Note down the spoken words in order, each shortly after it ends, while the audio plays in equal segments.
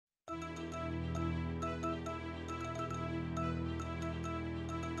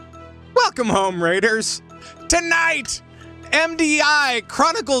Welcome home, Raiders. Tonight, MDI,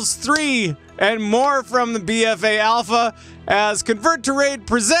 Chronicles 3, and more from the BFA Alpha as Convert to Raid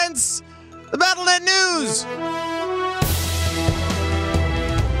presents the Battlenet News.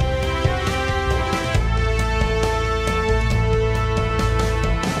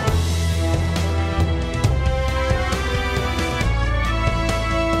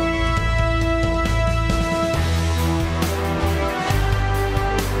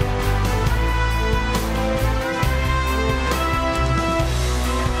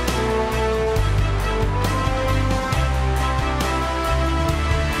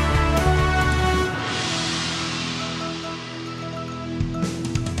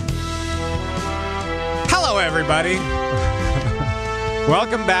 Hello, everybody.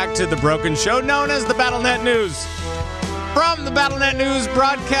 Welcome back to the broken show known as the Battlenet News. From the Battlenet News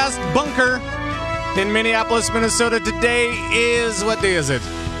broadcast bunker in Minneapolis, Minnesota, today is, what day is it?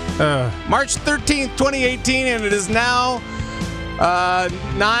 March 13th, 2018, and it is now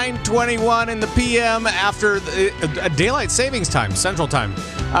 9:21 in the PM after a daylight savings time, Central Time.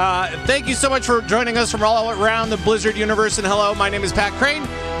 Thank you so much for joining us from all around the Blizzard universe, and hello, my name is Pat Crane.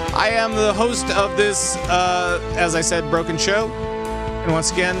 I am the host of this, as I said, broken show. And once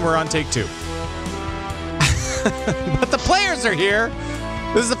again, we're on take 2. But the players are here.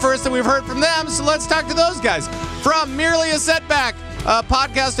 This is the first that we've heard from them, so let's talk to those guys. From Merely a Setback, a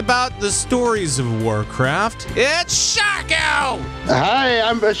podcast about the stories of Warcraft, it's Sharku! Hi,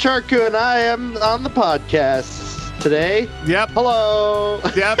 I'm Sharku, and I am on the podcast today. Yep. Hello.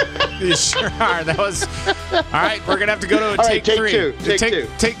 Yep. You sure are. That was... All right, we're going to have to go to a take 3.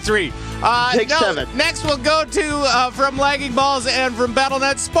 Take 3. Take 7. Next, we'll go to, from Lagging Balls and from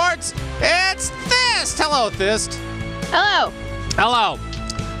Battlenet Sports, it's Thyst. Hello, Thyst. Hello. Hello.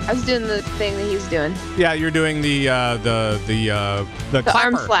 I was doing the thing that he was doing. Yeah, you're doing the clapper.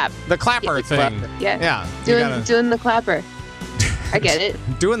 Arm flap. The clapper Yeah. thing. Clapper. Yeah. Yeah. Doing the clapper. I get it.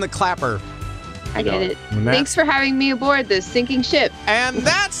 Doing the clapper. I get it. Thanks for having me aboard this sinking ship. And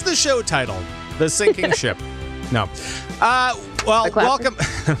that's the show title, The Sinking Ship. No. Well, welcome.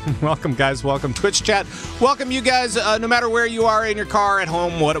 Welcome, guys. Welcome, Twitch chat. Welcome, you guys, no matter where you are, in your car, at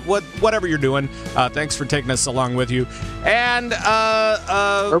home, whatever you're doing. Thanks for taking us along with you. And, where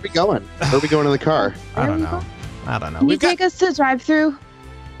are we going? Where are we going in the car? I don't know. Can you take us to drive-through?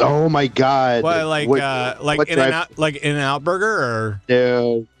 Oh my God! Well, like In-N-Out Burger, or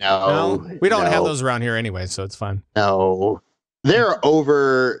no, we don't have those around here anyway, so it's fine. No, they're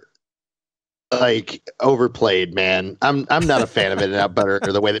overplayed, man. I'm not a fan of In-N-Out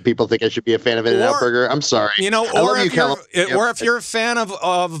Burger the way that people think I should be a fan of In-N-Out Burger. I'm sorry. You know, or if you're a fan of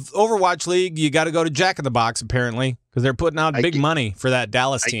Overwatch League, you got to go to Jack in the Box apparently because they're putting out big money for that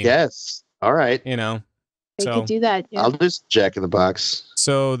Dallas team. Yes. All right. You know. They could do that. Yeah. I'll just Jack in the Box.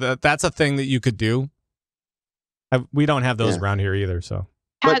 So that's a thing that you could do. We don't have those around here either. So.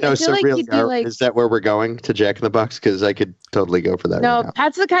 But no, so really, is that where we're going, to Jack in the Box? Because I could totally go for that. No, right now.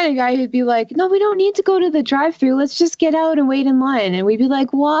 Pat's the kind of guy who'd be like, "No, we don't need to go to the drive-thru. Let's just get out and wait in line." And we'd be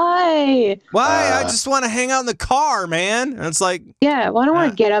like, "Why? Why? I just want to hang out in the car, man." And it's like, yeah, well, I don't want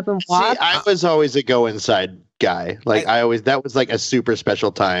to get up and walk. See, I was always a go inside guy. Like that was like a super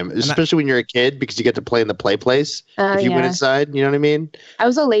special time, especially when you're a kid because you get to play in the play place. If you went inside, you know what I mean? I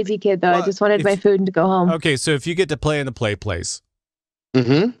was a lazy kid though. I just wanted my food and to go home. Okay, so if you get to play in the play place,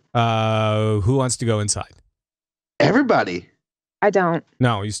 mm-hmm. Who wants to go inside? Everybody. I don't.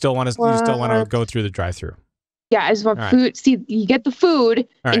 No, you still want to go through the drive-thru. Yeah, I just want food. See, you get the food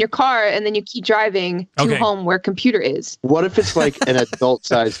in your car, and then you keep driving to home where computer is. What if it's like an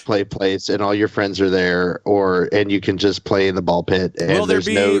adult-sized play place, and all your friends are there, and you can just play in the ball pit? And will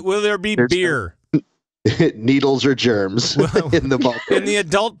there be beer? Needles or germs in the ball pit? In the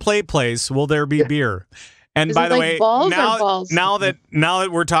adult play place, will there be beer? And by the way, now that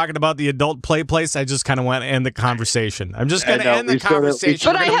we're talking about the adult play place, I just kind of want to end the conversation. I'm just going to end the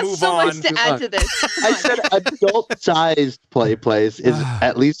conversation. But I have so much to add to this. I said adult-sized play place is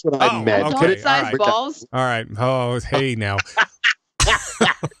at least what I meant. Adult-sized balls? All right. Oh, hey, now.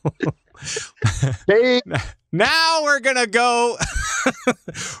 Hey. Now we're going to go.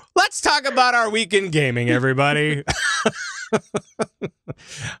 Let's talk about our weekend gaming, everybody.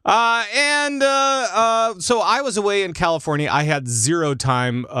 So I was away in California. I had zero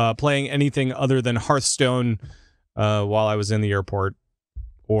time playing anything other than Hearthstone while I was in the airport,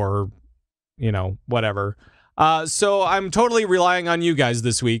 or whatever. So I'm totally relying on you guys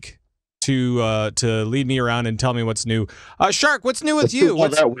this week to lead me around and tell me what's new. Shark, what's new with you?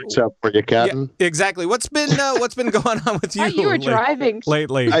 That works out for you, Captain. Yeah, exactly. What's been going on with you? You were driving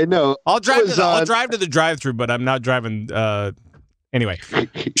lately. I know. I'll drive to the drive-thru, but I'm not driving Anyway,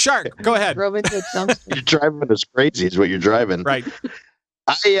 Shark, go ahead. Drove into a dumpster. You're driving us crazy is what you're driving. Right.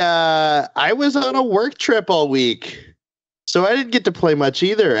 I was on a work trip all week. So I didn't get to play much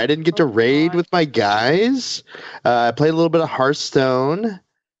either. I didn't get to raid with my guys. I played a little bit of Hearthstone.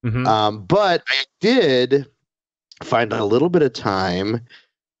 But I did find a little bit of time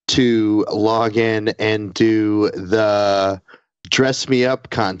to log in and do the Dress Me Up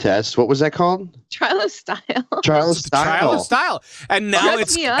contest. What was that called? Trial of Style. Trial of Style. Trial of Style. And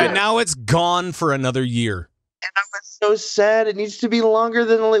now it's gone for another year. And I was so sad. It needs to be longer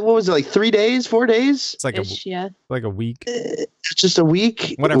than, like, what was it, like 3 days, 4 days? It's like like a week. It's just a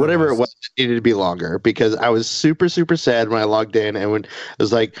week. Whatever it was, it needed to be longer because I was super, super sad when I logged in and when I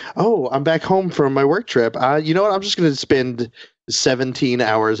was like, oh, I'm back home from my work trip. You know what? I'm just going to spend 17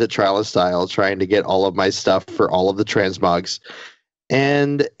 hours at Trial of Style trying to get all of my stuff for all of the transmogs.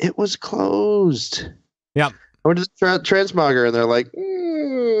 And it was closed. Yeah. I went to the transmogger and they're like,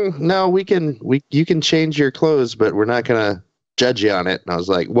 no, you can change your clothes, but we're not gonna judge you on it. And I was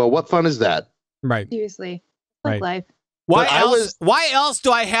like, well, what fun is that? Right. Seriously. Like life. Why else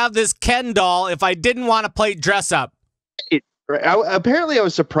do I have this Ken doll if I didn't want to play dress up? Apparently I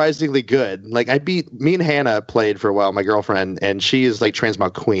was surprisingly good. Like me and Hannah played for a while, my girlfriend, and she is like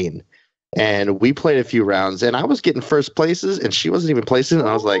transmog queen. And we played a few rounds and I was getting first places and she wasn't even placing. And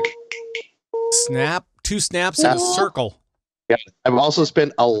I was like, two snaps in a circle. Yeah, I've also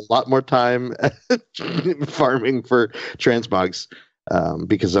spent a lot more time farming for transmogs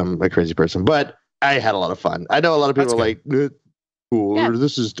because I'm a crazy person. But I had a lot of fun. I know a lot of people are like, cool, or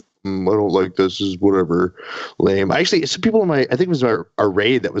this is dumb, I don't like this, is whatever, lame. Actually, some people I think it was our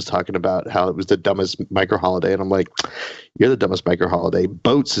raid that was talking about how it was the dumbest micro holiday, and I'm like, you're the dumbest micro holiday.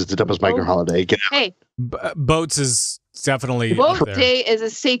 Boats is the dumbest micro holiday. Get out. Hey, Boats is definitely Boat Day is a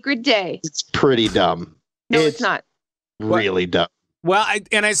sacred day. It's pretty dumb. No, it's not. Really dumb. Well,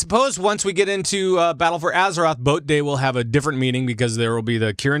 I suppose once we get into Battle for Azeroth, Boat Day will have a different meaning because there will be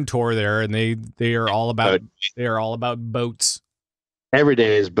the Kirin Tor there, and they are all about boats. Every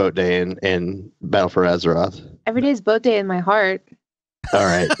day is Boat Day in Battle for Azeroth. Every day is Boat Day in my heart. All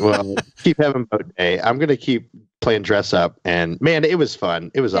right, well, keep having Boat Day. I'm gonna keep playing dress up, and man, it was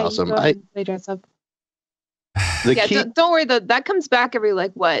fun. It was awesome. Play dress up. Don't worry though. That comes back every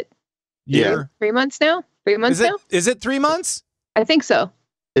what? Year? 3 months now. 3 months now. Is it 3 months? I think so.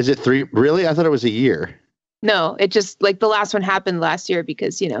 Is it 3? Really? I thought it was a year. No, it just the last one happened last year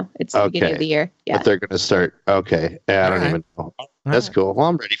because it's the beginning of the year. Yeah. But they're going to start. Okay. I don't even know. That's cool. Well,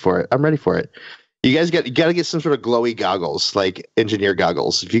 I'm ready for it. You guys got to get some sort of glowy goggles, like engineer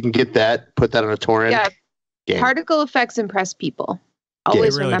goggles. If you can get that, put that on a torrent. Yeah. Game. Particle effects impress people.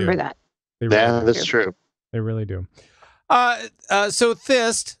 Always remember that. That's true. They really do. So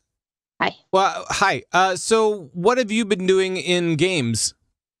Thyst. Hi. Well, hi. So what have you been doing in games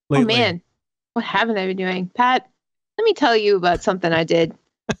lately? Oh man, what haven't I been doing? Pat, let me tell you about something I did.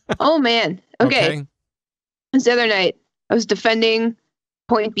 Oh man. Okay. It was the other night. I was defending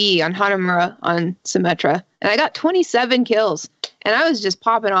point B on Hanamura on Symmetra, and I got 27 kills, and I was just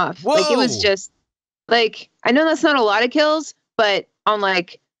popping off. Whoa. It was just I know that's not a lot of kills, but on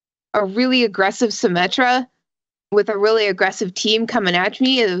a really aggressive Symmetra with a really aggressive team coming at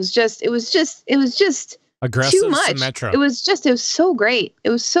me, it was just aggressive too much. Symmetra. It was so great. It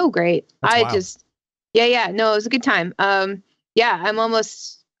was so great. That's wild. No, it was a good time. I'm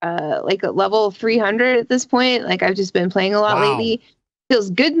almost at level 300 at this point. I've just been playing a lot lately. Feels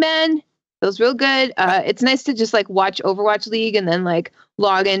good, man. Feels real good. It's nice to just watch Overwatch League and then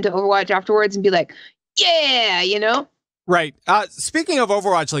log into Overwatch afterwards and be like, yeah, Right. Speaking of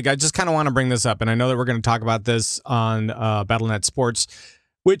Overwatch League, I just kind of want to bring this up, and I know that we're going to talk about this on Battlenet Sports,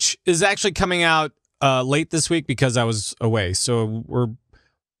 which is actually coming out late this week because I was away. So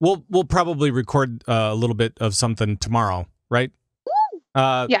we'll probably record a little bit of something tomorrow, right?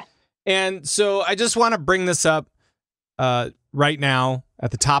 Yeah. And so I just want to bring this up right now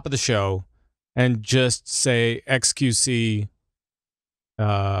at the top of the show and just say XQC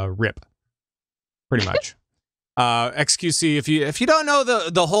rip, pretty much. XQC, if you don't know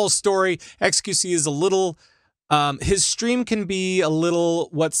the whole story, XQC is a little his stream can be a little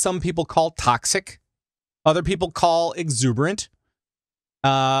what some people call toxic, other people call exuberant,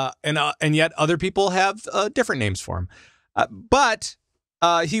 and yet other people have different names for him. But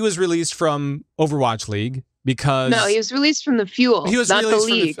he was released from Overwatch League because he was released from the Fuel. He was not released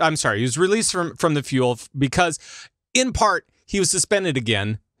the league. He was released from the Fuel because, in part, he was suspended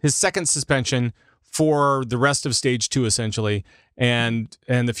again, his second suspension for the rest of stage 2, essentially, and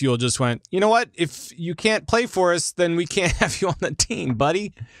the Fuel just went, you know what? If you can't play for us, then we can't have you on the team,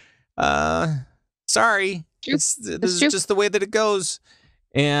 buddy. Sorry. This is just the way that it goes.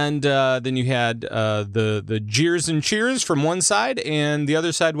 And then you had the jeers and cheers from one side, and the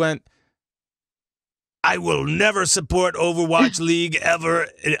other side went, I will never support Overwatch League ever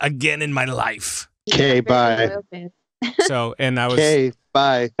again in my life. Okay, bye. So, and I was, okay,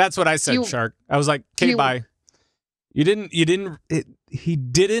 bye. That's what I said, Shark. I was like, okay, bye. He didn't,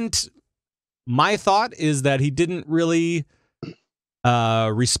 my thought is that he didn't really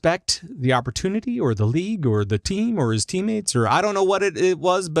respect the opportunity or the league or the team or his teammates, or I don't know what it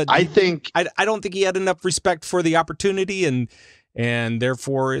was, but I don't think he had enough respect for the opportunity, and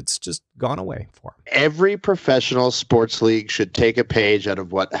therefore it's just gone away for him. Every professional sports league should take a page out of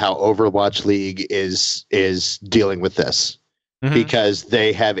how Overwatch League is dealing with this, because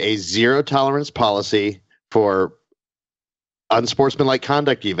they have a zero tolerance policy for unsportsmanlike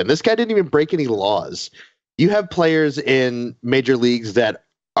conduct. Even this guy didn't even break any laws. You have players in major leagues that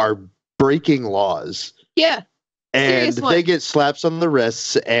are breaking laws. Yeah. And they get slaps on the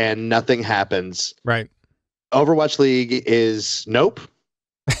wrists and nothing happens. Right. Overwatch League is nope.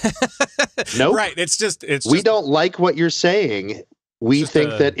 Nope. Right. It's just we don't like what you're saying. We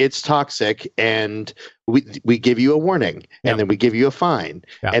think that it's toxic, and we give you a warning, and then we give you a fine,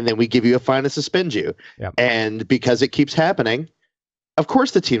 and then we give you a fine to suspend you. And because it keeps happening, of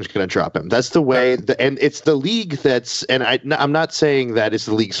course the team's going to drop him. That's the way, and it's the league that's, and I'm not saying that it's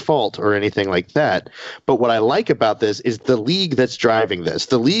the league's fault or anything like that, but what I like about this is the league that's driving this.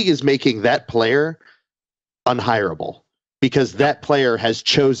 The league is making that player unhireable because that player has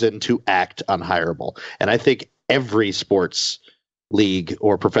chosen to act unhireable. And I think every sports league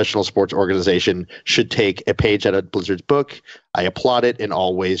or professional sports organization should take a page out of Blizzard's book. I applaud it in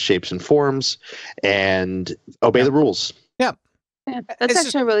all ways, shapes, and forms, and obey the rules. Yeah, that's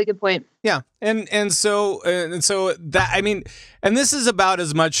actually a really good point. Yeah, and so that, I mean, and this is about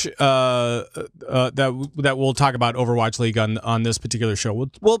as much that we'll talk about Overwatch League on this particular show.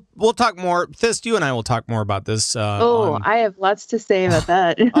 We'll talk more. Thyst, you and I will talk more about this. I have lots to say about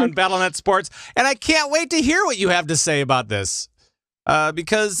that on Battlenet Sports, and I can't wait to hear what you have to say about this,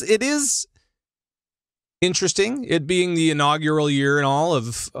 because it is interesting. It being the inaugural year and all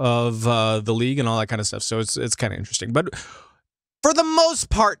of the league and all that kind of stuff. So it's kind of interesting, but. For the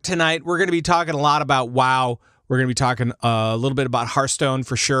most part tonight, we're going to be talking a lot about WoW. We're going to be talking a little bit about Hearthstone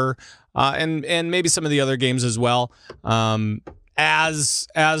for sure, and maybe some of the other games as well, as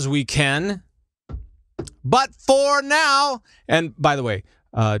we can. But for now, and by the way,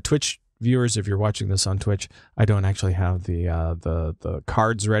 Twitch viewers, if you're watching this on Twitch, I don't actually have the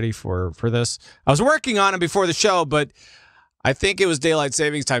cards ready for this. I was working on them before the show, but I think it was daylight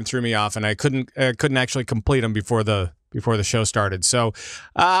savings time threw me off, and I couldn't actually complete them before the show started. So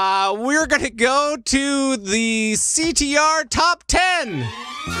we're going to go to the CTR Top 10.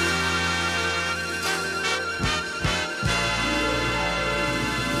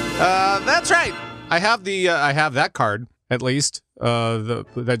 That's right. I have that card, at least,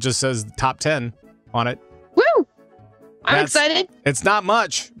 that just says Top 10 on it. Woo! I'm excited. It's not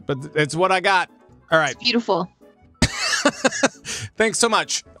much, but it's what I got. All right. It's beautiful. Thanks so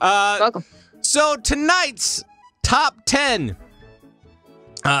much. Welcome. So tonight's Top 10.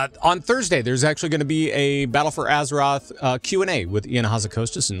 On Thursday, there's actually going to be a Battle for Azeroth Q&A with Ian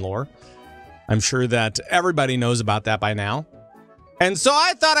Hazakostas and lore. I'm sure that everybody knows about that by now. And so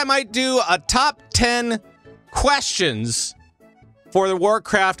I thought I might do a top 10 questions for the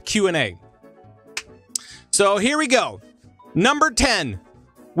Warcraft Q&A. So here we go. Number 10.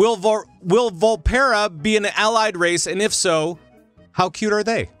 Will Volpera be an allied race? And if so, how cute are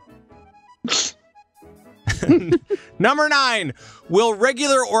they? Number 9. Will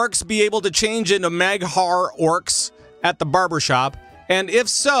regular orcs be able to change into Maghar orcs at the barbershop? And if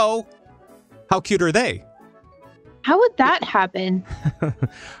so, how cute are they? How would that happen?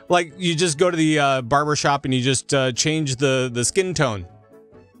 Like, you just go to the barbershop and you just change the skin tone.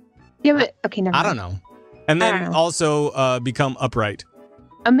 Yeah, but okay, never mind. I don't know. And then also become upright.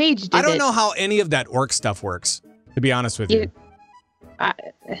 A mage did I don't know how any of that orc stuff works, to be honest with you.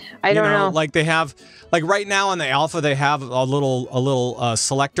 I don't know. Like they have, like right now on the alpha, they have a little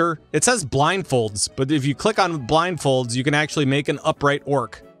selector. It says blindfolds, but if you click on blindfolds, you can actually make an upright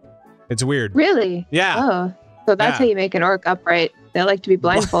orc. It's weird. Really? Yeah. Oh, so that's how you make an orc upright. They like to be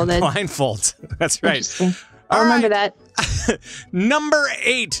blindfolded. Blindfolds. That's right. Interesting. I'll remember that. Number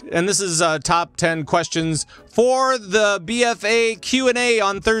 8, and this is top 10 questions for the BFA Q&A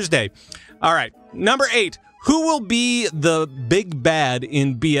on Thursday. All right. Number 8. Who will be the big bad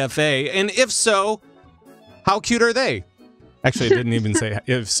in BFA? And if so, how cute are they? Actually, it didn't even say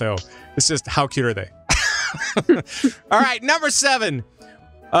if so. It's just how cute are they? All right, number 7.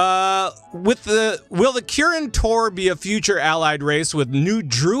 Will the Kirin Tor be a future allied race with new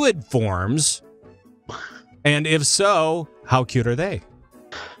druid forms? And if so, how cute are they?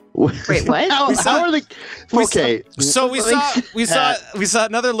 Wait, what? How are they? Okay. We saw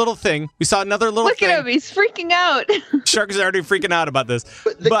another little thing. We saw another little Look thing. at him. He's freaking out. Shark is already freaking out about this.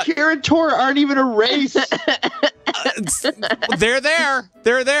 But the Kirin Tor aren't even a race. They're there,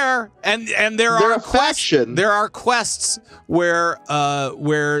 and there They're are a faction. There are quests where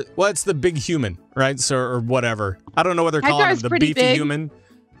what's the big human, right? So or whatever. I don't know what they're calling him, the beefy big. human.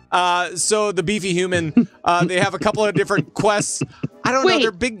 So the beefy human, they have a couple of different quests. I don't know.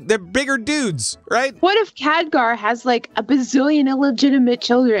 They're bigger dudes, right? What if Khadgar has like a bazillion illegitimate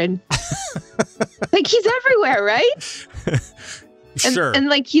children? Like he's everywhere, right? Sure. And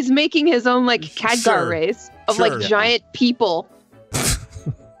like he's making his own like Khadgar race of like giant people.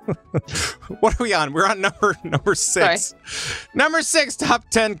 What are we on? We're on number 6. Sorry. Number 6, top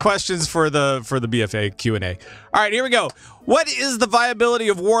 10 questions for the BFA Q&A. All right, here we go. What is the viability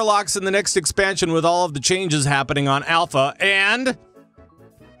of warlocks in the next expansion with all of the changes happening on Alpha? And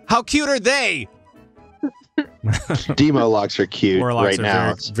how cute are they? Demo locks are cute Warlocks right are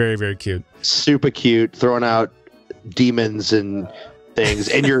now. very, very cute. Super cute, throwing out demons and things,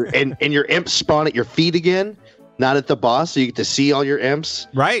 and your imps spawn at your feet again, not at the boss, so you get to see all your imps.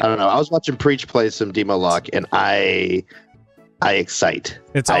 Right. I don't know. I was watching Preach play some demo lock, and I excite.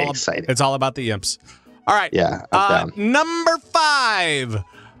 It's all about the imps. All right. Yeah. I'm down. Number 5.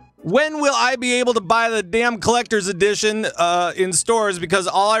 When will I be able to buy the damn collector's edition in stores? Because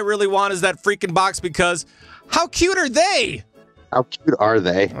all I really want is that freaking box. Because how cute are they? How cute are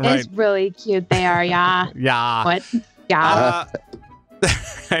they? Right. It's really cute. They are, yeah. Yeah. What? Yeah.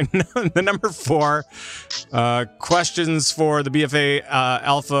 The number 4 questions for the BFA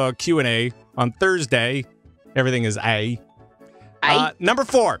Alpha Q&A on Thursday. Everything is A. Number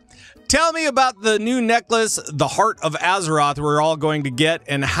 4. Tell me about the new necklace, the Heart of Azeroth, we're all going to get,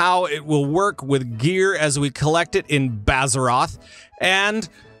 and how it will work with gear as we collect it in Bazeroth. And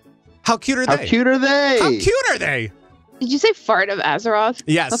how cute are they? How cute are they? How cute are they? Did you say fart of Azeroth?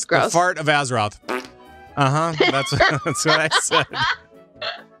 Yes, That's the gross. fart of Azeroth. That's what I said.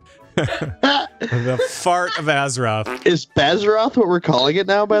 The fart of Azeroth. Is Bazeroth what we're calling it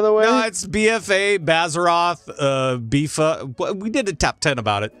now, by the way? No, it's BFA, Bazeroth, Bifa. We did a top 10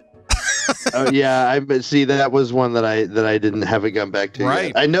 about it. Oh yeah, see that was one that I didn't haven't gone back to. Right.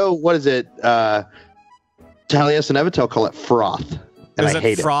 Yet. I know, what is it? Talius and Evitel call it froth, and Is I it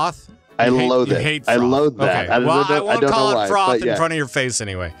hate froth? it. I loathe you it. hate I froth. loathe that. Okay. I won't call it froth yeah. in front of your face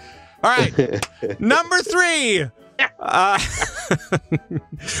anyway. All right. Number 3.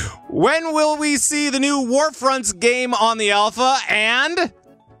 When will we see the new Warfronts game on the Alpha? And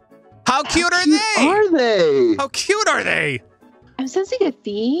how cute are they? Are they? How cute are they? I'm sensing a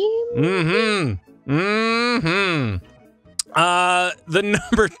theme. The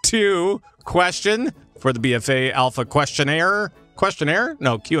number 2 question for the BFA Alpha questionnaire?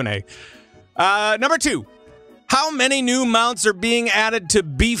 No, Q&A. Number 2. How many new mounts are being added to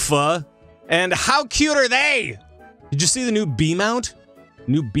Bifa? And how cute are they? Did you see the new B mount?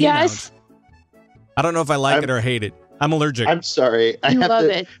 New B Yes. mount. I don't know if I like it or hate it. I'm allergic. I'm sorry. I have love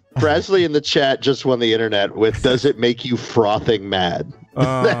to. it. Brasley in the chat just won the internet with "Does it make you frothing mad?"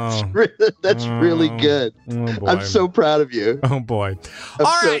 That's really good. Oh boy. I'm so proud of you. Oh boy.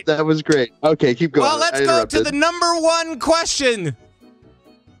 All right. That was great. Okay, keep going. Well, let's go to the number 1 question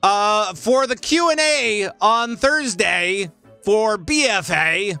for the Q&A on Thursday for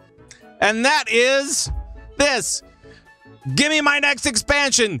BFA, and that is this. Give me my next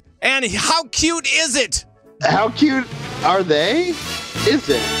expansion, and how cute is it? How cute are they? Is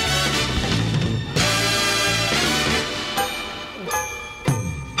it?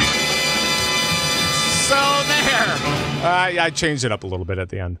 So there. I changed it up a little bit at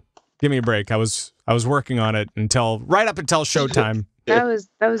the end. Give me a break. I was working on it right up until showtime, That was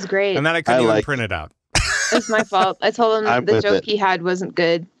great. and then I couldn't even print it out. It's my fault. I told him I'm the with joke it. he had wasn't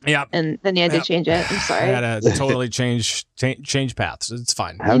good, Yeah. and then he had to change it. I'm I sorry. had to totally change paths. It's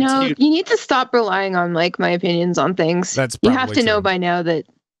fine. How You know, cute? you need to stop relying on like my opinions on things. That's you probably have to know true. by now that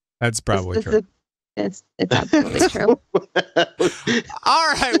That's probably it's true. it's absolutely true.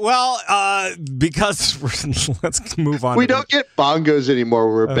 All right. Well, because let's move on. We don't get bongos anymore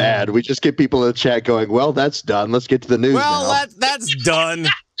when we're bad. We just get people in the chat going, "Well, that's done. Let's get to the news Well, now." that's done.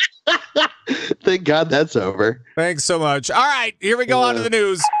 Thank God that's over. Thanks so much. All right, here we go on to the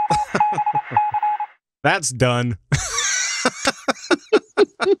news. That's done.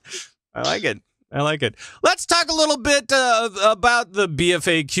 I like it. Let's talk a little bit about the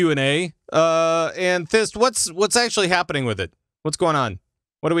BFA Q&A. And Thyst, what's actually happening with it? What's going on?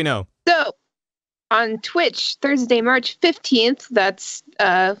 What do we know? So on Twitch, Thursday, March 15th, that's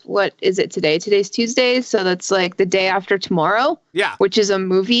what is it today? Today's Tuesday, so that's like the day after tomorrow. Yeah. Which is a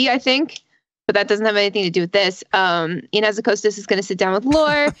movie, I think. But that doesn't have anything to do with this. Inez Akostas is going to sit down with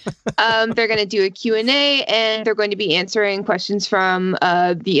Lore. They're going to do a Q&A, and they're going to be answering questions from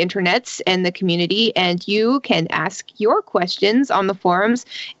the internets and the community. And you can ask your questions on the forums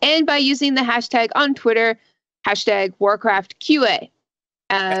and by using the hashtag on Twitter, hashtag WarcraftQA.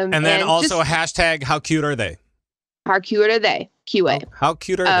 And then also hashtag how cute are they? How cute are they? QA. How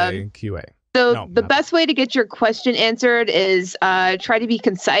cute are they? QA. So the best way to get your question answered is try to be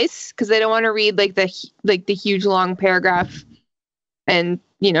concise, because they don't want to read like the huge long paragraph and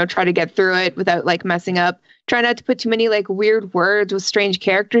try to get through it without like messing up. Try not to put too many like weird words with strange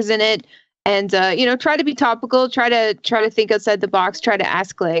characters in it, and try to be topical. Try to think outside the box. Try to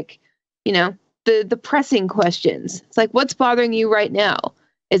ask like the pressing questions. It's like, what's bothering you right now?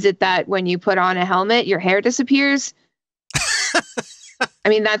 Is it that when you put on a helmet your hair disappears? I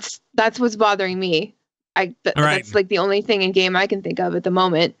mean, that's what's bothering me. That's like the only thing in game I can think of at the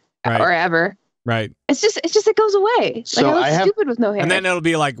moment or ever. Right. It's just it goes away. So like I look stupid with no hair. And then it'll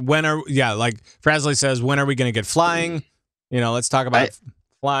be like, like Frasley says, when are we going to get flying? Let's talk about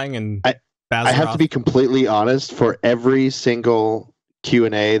flying and I have to be completely honest. For every single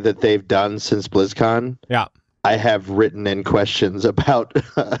Q&A that they've done since BlizzCon, I have written in questions about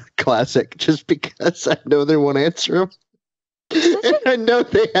Classic just because I know they won't answer them. And I know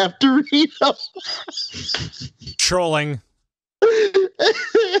they have to read them. Trolling.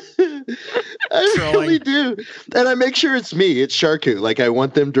 I really do. And I make sure it's me. It's Sharku. Like, I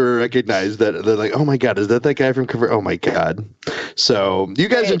want them to recognize that. They're like, oh my God, is that guy from Cover? Oh my God. So you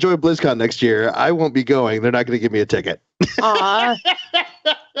guys enjoy BlizzCon next year. I won't be going. They're not going to give me a ticket. Aw.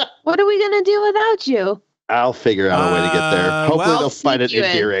 What are we going to do without you? I'll figure out a way to get there. Hopefully they'll find it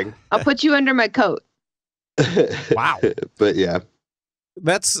endearing. I'll put you under my coat. Wow. But yeah.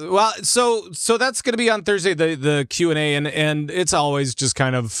 So that's going to be on Thursday, the Q&A, and it's always just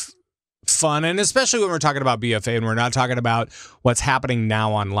kind of fun, and especially when we're talking about BFA and we're not talking about what's happening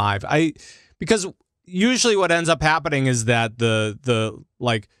now on live. Because usually what ends up happening is that the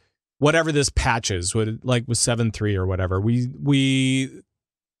like whatever this patch is, like with 7.3 or whatever,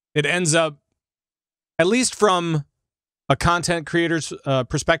 it ends up, at least from a content creator's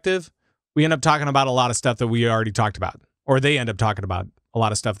perspective, we end up talking about a lot of stuff that we already talked about, or they end up talking about a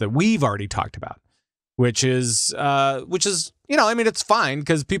lot of stuff that we've already talked about, which is it's fine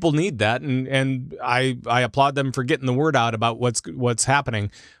because people need that, and I applaud them for getting the word out about what's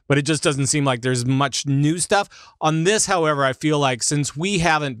happening, but it just doesn't seem like there's much new stuff on this. However, I feel like since we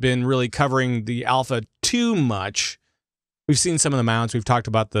haven't been really covering the alpha too much, we've seen some of the mounts, we've talked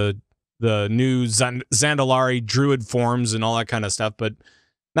about the new Zandalari druid forms and all that kind of stuff, but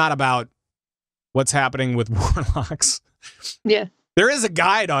not about what's happening with warlocks. Yeah. There is a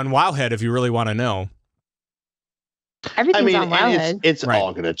guide on Wowhead if you really want to know. Everything's on Wowhead. It's Right.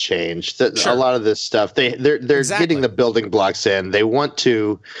 all going to change. Sure. A lot of this stuff, they're Exactly. getting the building blocks in. They want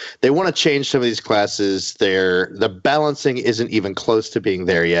to change some of these classes. The balancing isn't even close to being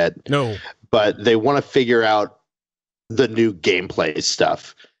there yet. No. But they want to figure out the new gameplay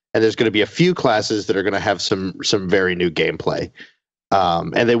stuff. And there's going to be a few classes that are going to have some very new gameplay.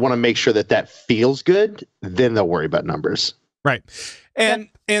 And they want to make sure that feels good. Then they'll worry about numbers. Right. And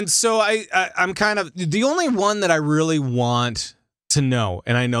so I'm kind of the only one that I really want to know,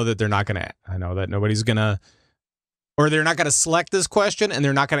 and I know that I know that nobody's going to, or they're not going to select this question and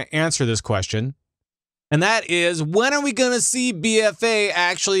they're not going to answer this question. And that is, when are we going to see BFA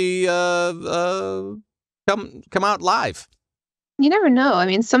actually come out live? You never know. I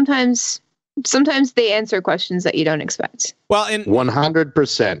mean, sometimes they answer questions that you don't expect. Well, in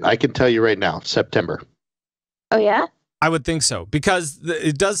 100%. I can tell you right now, September. Oh, yeah? I would think so, because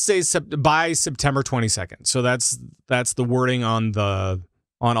it does say by September 22nd. So that's the wording on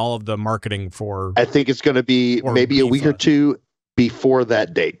all of the marketing for. I think it's going to be maybe a week or two before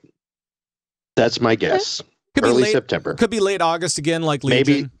that date. That's my guess. Could early be late, September. Could be late August again, like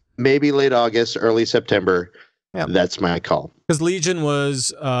Legion. Maybe late August, early September. Yeah. That's my call. Because Legion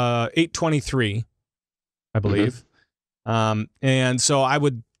was 8/23, I believe. And so I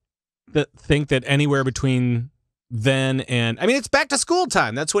would think that anywhere between then and it's back to school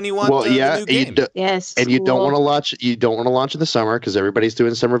time. That's when you want the new game. Yes. And you don't want to launch. You don't want to launch in the summer because everybody's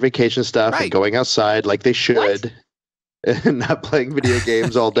doing summer vacation stuff and going outside like they should, and not playing video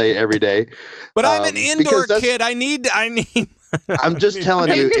games all day every day. But I'm an indoor kid. I need. I'm just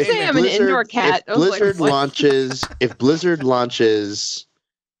telling you. I'm an indoor cat. If Blizzard launches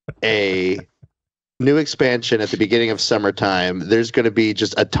a new expansion at the beginning of summertime, there's going to be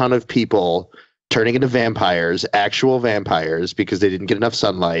just a ton of people turning into vampires, actual vampires, because they didn't get enough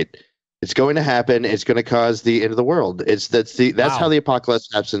sunlight. It's going to happen. It's going to cause the end of the world. That's how the apocalypse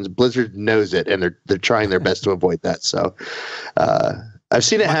happens. Blizzard knows it, and they're trying their best to avoid that. So, I've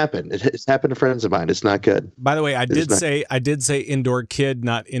seen it happen. It's happened to friends of mine. It's not good. By the way, I did say indoor kid,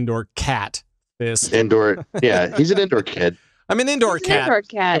 not indoor cat. This indoor, yeah, he's an indoor kid. I'm an indoor cat. An indoor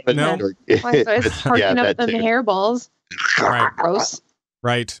cat. But no. Why so it's parking up them hairballs. Right. Gross.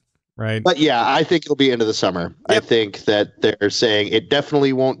 Right. But yeah, I think it'll be into the summer. Yep. I think that they're saying it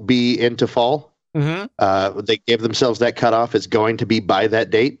definitely won't be into fall. Mm-hmm. They gave themselves that cutoff. It's going to be by that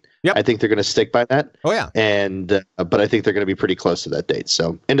date. Yep. I think they're going to stick by that. Oh yeah. And but I think they're going to be pretty close to that date.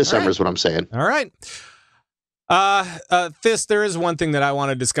 So into summer is what I'm saying. All right. Thyst, there is one thing that I want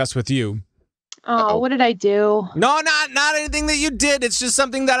to discuss with you. Oh, what did I do? No, not anything that you did. It's just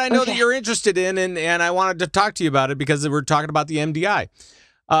something that I know that you're interested in, and I wanted to talk to you about it because we're talking about the MDI.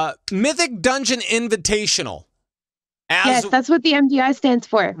 Mythic Dungeon Invitational. Yes, that's what the MDI stands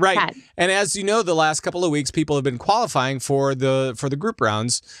for. Right. Pat. And as you know, the last couple of weeks, people have been qualifying for the group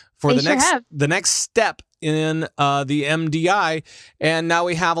rounds for the next step in the MDI, and now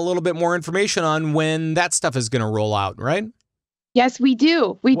we have a little bit more information on when that stuff is going to roll out, right? Yes, we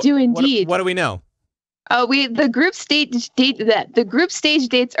do. We do indeed. What do we know? The group stage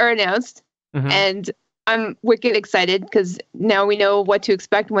dates are announced, and I'm wicked excited because now we know what to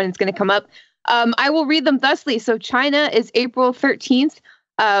expect when it's going to come up. I will read them thusly. So China is April 13th,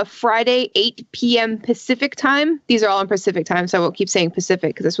 Friday, 8 p.m. Pacific time. These are all in Pacific time, so I won't keep saying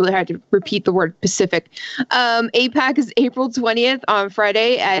Pacific because it's really hard to repeat the word Pacific. APAC is April 20th on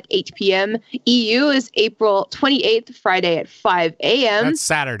Friday at 8 p.m. EU is April 28th, Friday at 5 a.m. That's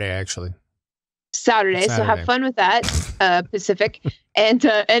Saturday, actually. Saturday, so have fun with that, Pacific. And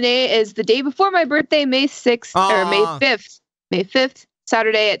NA is the day before my birthday, May 6th, or May 5th. May 5th,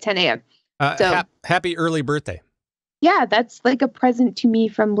 Saturday at 10 a.m. So happy early birthday. Yeah, that's like a present to me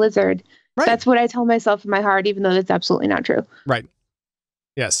from Blizzard. Right. That's what I tell myself in my heart, even though that's absolutely not true. Right.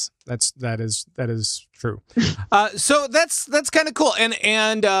 Yes, that is true. So that's kind of cool.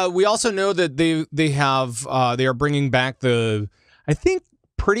 And we also know that they are bringing back I think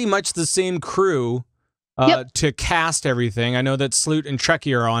pretty much the same crew to cast everything. I know that Sloot and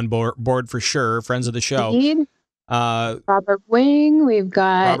Trekkie are on board for sure, friends of the show. Indeed. Robert Wing, we've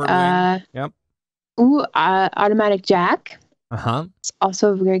got Automatic Jack. It's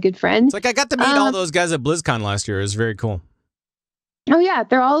also a very good friend. It's like I got to meet all those guys at BlizzCon last year. It was very cool. Oh yeah,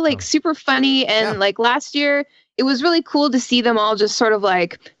 they're all like super funny, and like last year it was really cool to see them all just sort of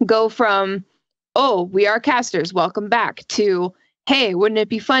like go from, oh, we are casters, welcome back, to, hey, wouldn't it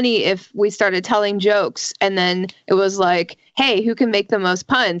be funny if we started telling jokes? And then it was like, hey, who can make the most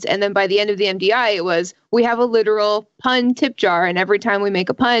puns? And then by the end of the MDI, it was, we have a literal pun tip jar, and every time we make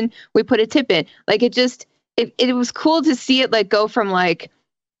a pun, we put a tip in. Like it was cool to see it like go from like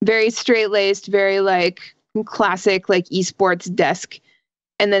very straight-laced, very like classic like esports desk,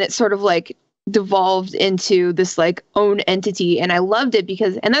 and then it sort of like devolved into this like own entity. And I loved it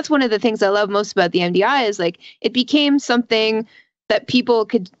because, and that's one of the things I love most about the MDI is like it became something that people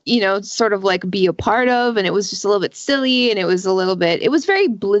could, sort of like be a part of, and it was just a little bit silly, and it was very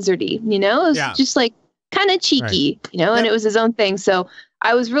Blizzardy, it was just like kind of cheeky, and it was his own thing. So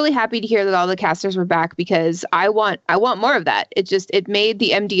I was really happy to hear that all the casters were back because I want more of that. It made the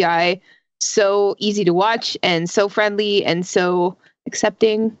MDI so easy to watch and so friendly and so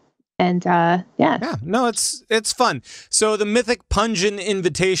accepting. And no, it's fun. So the Mythic Pungeon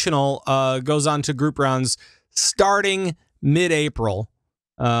Invitational goes on to group rounds starting mid-April,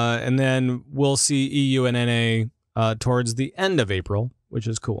 and then we'll see EU and NA towards the end of April, which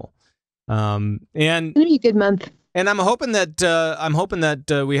is cool. And it's gonna be a good month. And I'm hoping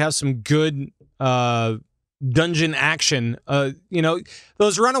that we have some good dungeon action.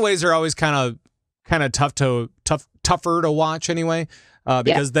 Those runaways are always kind of tougher to watch anyway.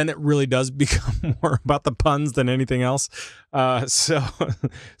 Because then it really does become more about the puns than anything else. So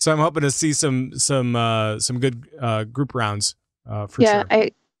I'm hoping to see some good group rounds for sure. Yeah,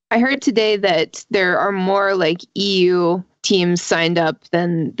 I heard today that there are more like EU teams signed up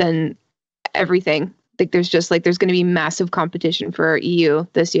than everything. Like there's going to be massive competition for EU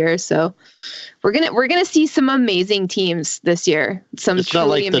this year. So we're gonna see some amazing teams this year. Some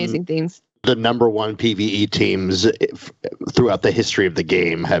truly amazing things. The number one PvE teams throughout the history of the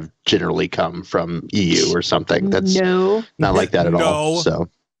game have generally come from EU or something. That's not like that at all. So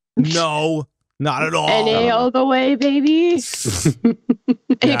no, not at all. NA all the way, baby.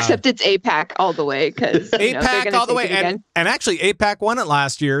 Except it's APAC all the way because APAC all the way, and actually APAC won it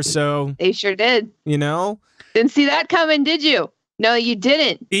last year, so they sure did. Didn't see that coming, did you? No, you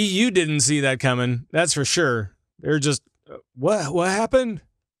didn't. EU didn't see that coming. That's for sure. They're just what happened?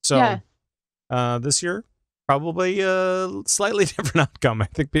 So this year probably a slightly different outcome. I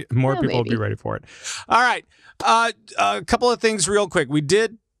think more people will be ready for it. All right, a couple of things real quick. We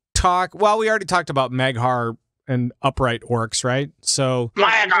did talk. Well, we already talked about Maghar and upright orcs, right? So we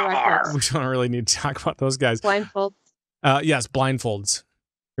don't really need to talk about those guys. Blindfolds. Yes, blindfolds.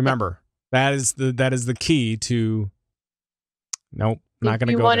 Remember, that is the key to. Nope, not going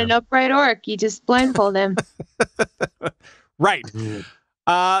to go there. If you want an upright orc, you just blindfold him. Right.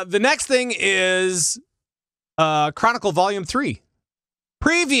 The next thing is Chronicle Volume 3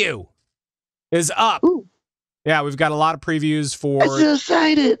 preview is up. Ooh. Yeah, we've got a lot of previews for. I'm so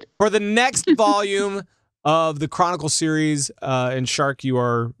excited For the next volume of the Chronicle series. And Shark, you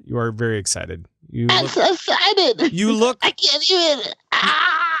are very excited. I'm so excited. You look. I can't even.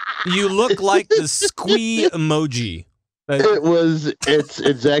 You look like the squee emoji. It's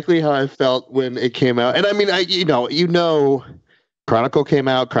exactly how I felt when it came out. And I mean, Chronicle came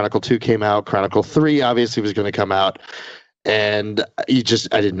out, Chronicle 2 came out, Chronicle 3 obviously was going to come out. And I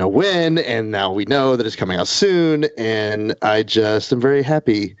didn't know when, and now we know that it's coming out soon, and I just am very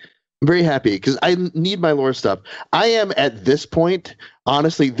happy. I'm very happy because I need my lore stuff. I am at this point,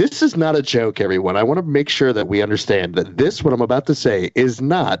 honestly, this is not a joke, everyone. I want to make sure that we understand that what I'm about to say is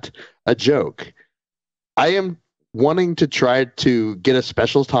not a joke. I am wanting to try to get a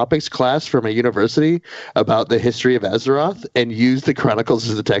special topics class from a university about the history of Azeroth and use the Chronicles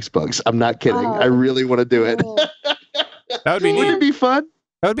as the textbooks. I'm not kidding. I really want to do it. That would be neat. Wouldn't it be fun?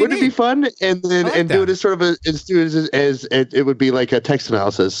 Wouldn't it be fun? And then do it as sort of as it would be like a text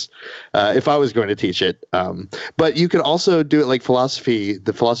analysis if I was going to teach it. But you could also do it like philosophy.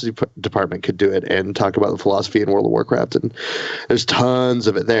 The philosophy department could do it and talk about the philosophy in World of Warcraft, and there's tons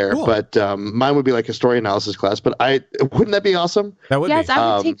of it there. Cool. But mine would be like a story analysis class. But wouldn't that be awesome? That would. Yes, be.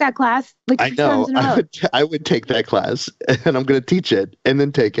 I would take that class. Like I know. I would take that class, and I'm going to teach it and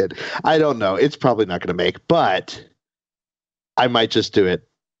then take it. I don't know. It's probably not going to make, but I might just do it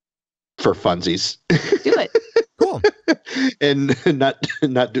for funsies. Do it. Cool. And not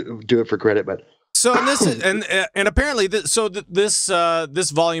do it for credit, but so and this is, and apparently this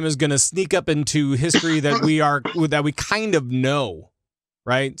volume is going to sneak up into history that we kind of know,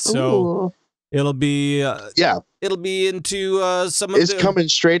 right? So Ooh. It'll be it'll be into some of it's coming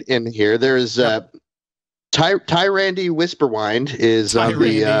straight in here. There's Tyrandy Whisperwind is on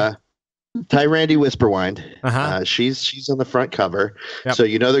the Tyrandy Whisperwind. She's on the front cover, so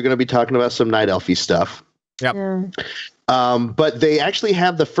you know they're going to be talking about some night elfy stuff. Yep. Yeah. But they actually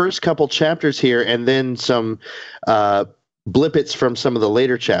have the first couple chapters here, and then some blippets from some of the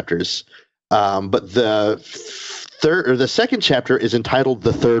later chapters. But the second chapter is entitled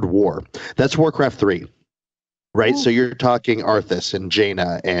 "The Third War." That's Warcraft 3. Right, so you're talking Arthas and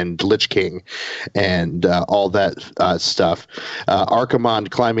Jaina and Lich King and all that stuff. Archimonde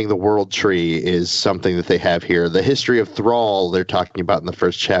climbing the world tree is something that they have here. The history of Thrall they're talking about in the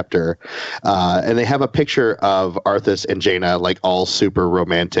first chapter. And they have a picture of Arthas and Jaina like all super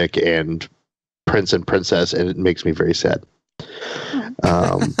romantic and prince and princess, and it makes me very sad.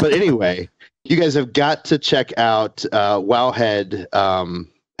 But anyway, you guys have got to check out Wowhead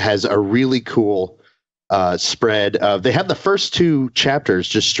has a really cool spread of. They have the first two chapters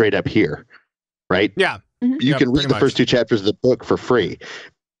just straight up here, right? Yeah. You can read the first two chapters of the book for free.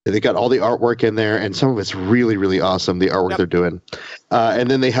 They got all the artwork in there, and some of it's really, really awesome, the artwork they're doing.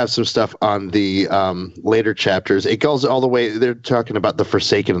 And then they have some stuff on the later chapters. It goes all the way. They're talking about the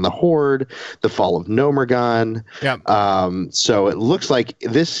Forsaken and the Horde, the fall of Nomergon. Yeah. So it looks like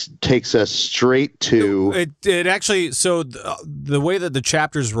this takes us straight to... It actually... So the way that the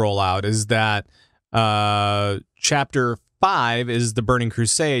chapters roll out is that Chapter 5 is the Burning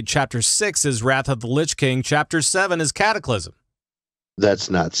Crusade. Chapter 6 is Wrath of the Lich King. Chapter 7 is Cataclysm. That's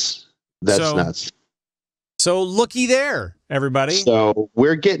nuts. That's nuts. So looky there, everybody. So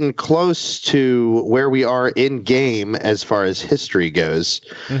we're getting close to where we are in game as far as history goes.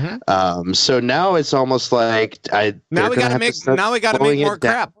 So now it's almost like now we got to make more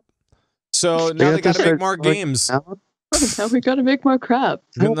crap. So now they got to make more games. Now we got to make more crap.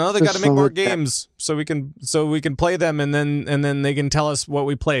 No, they got to make more games so we can play them, and then they can tell us what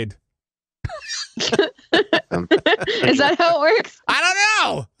we played. Is that how it works? I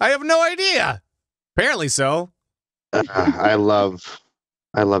don't know. I have no idea. Apparently so. I love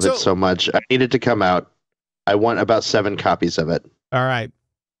it so much. I need it to come out. I want about 7 copies of it. All right.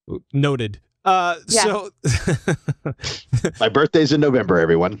 Noted. So my birthday's in November,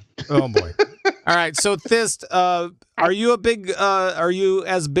 everyone. Oh boy. All right. So Thyst, are you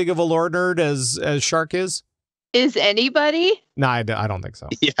as big of a lore nerd as Shark is? Is anybody? No, I don't think so.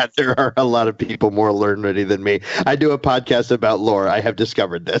 Yeah, there are a lot of people more learned than me. I do a podcast about lore. I have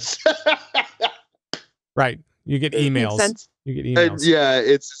discovered this. Right. You get emails. Makes sense. You get emails. Yeah,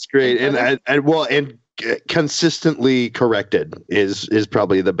 it's great, and consistently corrected is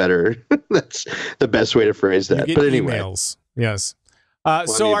probably the better. That's the best way to phrase that. You get but anyway, emails. Yes.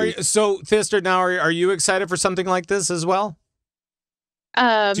 So Thyst, now are you excited for something like this as well?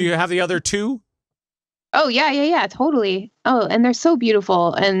 Do you have the other two? Oh yeah, totally. Oh, and they're so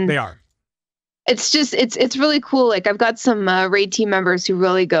beautiful, and They are. it's just it's really cool. Like I've got some raid team members who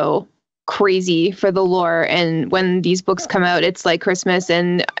really go crazy for the lore, and when these books come out, it's like Christmas,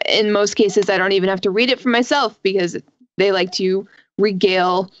 and in most cases I don't even have to read it for myself because they like to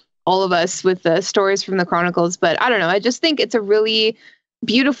regale all of us with the stories from the Chronicles. But I don't know, I just think it's a really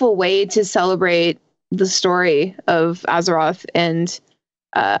beautiful way to celebrate the story of Azeroth, and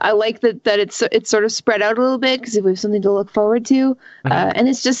I like that it's sort of spread out a little bit because we have something to look forward to, and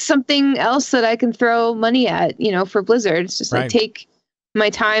it's just something else that I can throw money at, for Blizzard. It's just like take my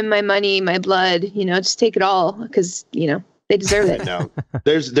time, my money, my blood, just take it all because they deserve it. No,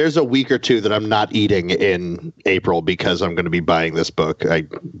 there's a week or two that I'm not eating in April because I'm going to be buying this book. I'm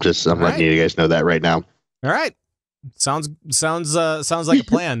letting you guys know that right now. All right, sounds like a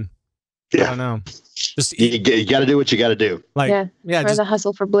plan. Yeah. I don't know. Just you got to do what you got to do. Yeah. Just the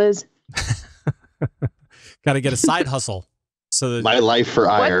hustle for Blizz. Got to get a side hustle. So that my life for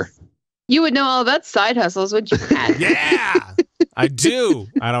ire. You would know all about side hustles, would you? Yeah, I do.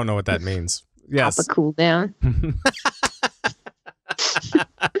 I don't know what that means. Yes. Papa cool down.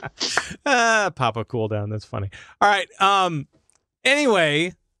 Papa cool down. That's funny. All right.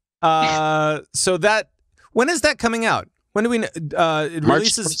 Anyway, so that when is that coming out? When do we? It March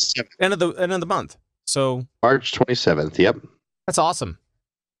releases 27th. end of the month. So March 27th. Yep. that's awesome.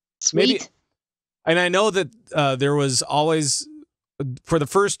 Sweet. Maybe, and I know that there was always for the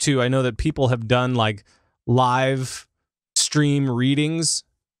first two. I know that people have done like live stream readings,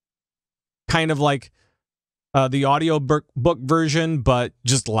 kind of like the audio book version, but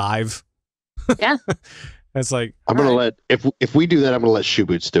just live. Yeah. It's like I'm gonna let if we do that, I'm gonna let Shoe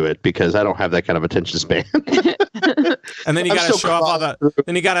Boots do it because I don't have that kind of attention span. And then you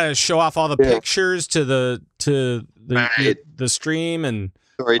gotta show off all the pictures to the stream and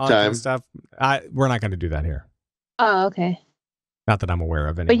story all that kind time of stuff. We're not going to do that here. Oh, okay. Not that I'm aware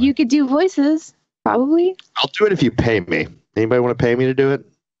of anyway. But you could do voices, probably. I'll do it if you pay me. Anybody want to pay me to do it?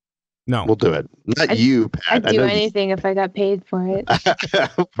 No, we'll do it. Not you, Pat. I'd do anything if I got paid for it.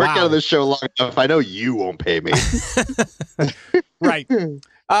 Work out of the show long enough. I know you won't pay me. Right.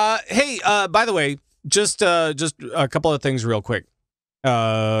 Hey, by the way, just a couple of things real quick.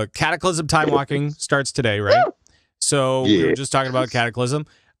 Cataclysm Time Walking starts today, right? Woo! So we were just talking about Cataclysm.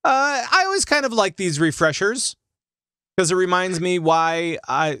 I always kind of like these refreshers because it reminds me why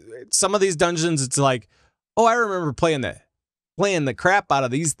some of these dungeons, it's like, oh, I remember playing the crap out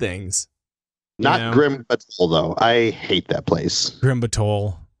of these things. Not Grim Batol, though. I hate that place. Grim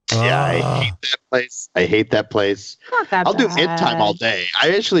Batol. Yeah, I hate that place. I hate that place. Not that I'll do bad. End Time all day.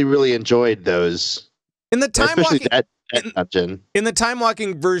 I actually really enjoyed those. In the time especially walking, that dungeon. in the time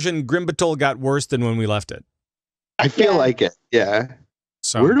walking version, Grim Batol got worse than when we left it. I feel like it. Yeah.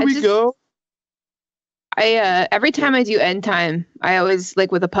 So Where do we go? I every time I do End Time, I always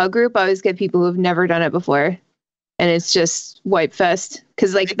like with a pug group, I always get people who've never done it before. And it's just wipe fest.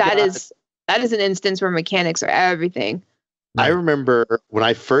 Because like that is an instance where mechanics are everything. I remember when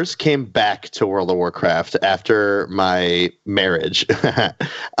I first came back to World of Warcraft after my marriage.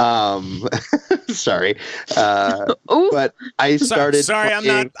 Sorry, but I started. Sorry, I'm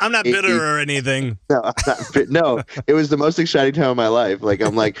not bitter or anything. No, I'm not, no, it was the most exciting time of my life. Like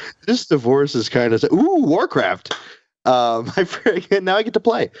I'm like, this divorce is kind of Warcraft. I forget, now I get to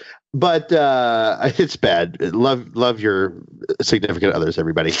play, but it's bad. Love your significant others,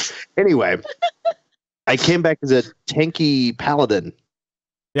 everybody. Anyway. I came back as a tanky paladin.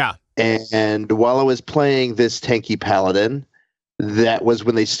 Yeah. And while I was playing this tanky paladin, that was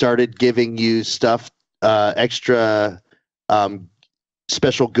when they started giving you stuff, extra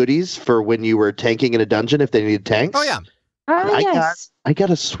special goodies for when you were tanking in a dungeon if they needed tanks. Oh, yeah. I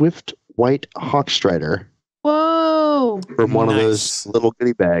got a Swift White Hawkstrider. Whoa. From one of those little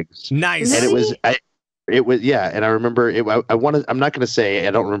goodie bags. Nice. And it was and I remember it. I'm not going to say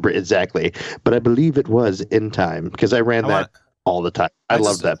I don't remember exactly, but I believe it was in time because I ran that all the time. I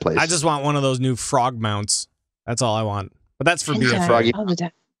loved that place. I just want one of those new frog mounts. That's all I want. But that's for BFA. Froggy. All the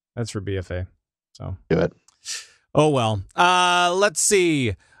time. That's for BFA. So Do it. Oh well. Let's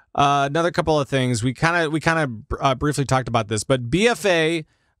see. Another couple of things. We kind of briefly talked about this, but BFA,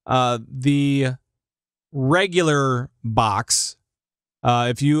 the regular box.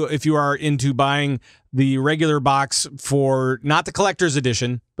 If you are into buying the regular box for not the collector's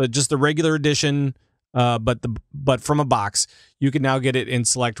edition, but just the regular edition, but from a box, you can now get it in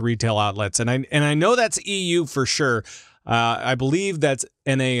select retail outlets. And I know that's EU for sure. I believe that's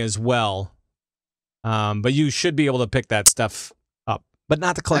NA as well. But you should be able to pick that stuff up, but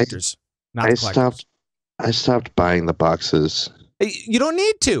not the collectors. I stopped buying the boxes. You don't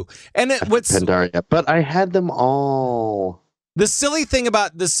need to. And what's Pandaria, but I had them all. The silly thing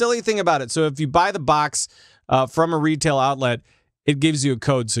about it. So if you buy the box from a retail outlet, it gives you a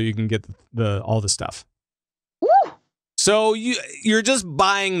code so you can get all the stuff. Woo! So you're just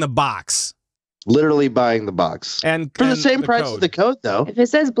buying the box. Literally buying the box. And for the same price as the code, though. If it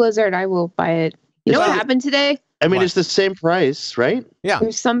says Blizzard, I will buy it. You know what happened today? I mean, it's the same price, right? Yeah.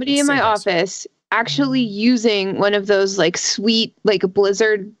 There's somebody in my office actually using one of those like sweet like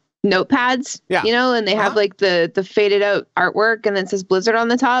Blizzard notepads. Yeah. You know, and they have like the faded out artwork and then it says Blizzard on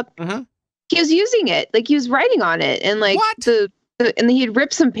the top. Mm-hmm. He was using it, like he was writing on it, and like and he had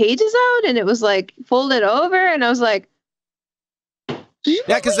ripped some pages out, and it was like folded over, and I was like, yeah,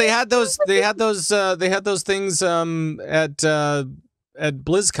 because they had those things at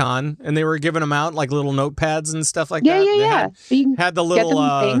BlizzCon, and they were giving them out like little notepads and stuff like that. Yeah. Had the little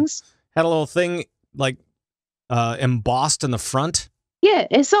had a little thing like embossed in the front. Yeah,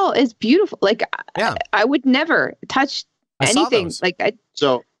 it's beautiful. Like I would never touch anything. Like I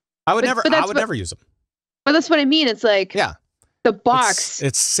would never use them. But that's what I mean. It's like the box.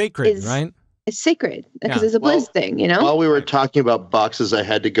 It's sacred, right? It's sacred because it's a Blizz thing, you know. While we were talking about boxes, I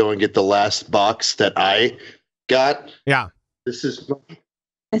had to go and get the last box that I got. Yeah. This is.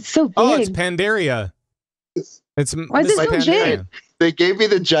 It's so big. Oh, it's Pandaria. Why is it so giant? They gave me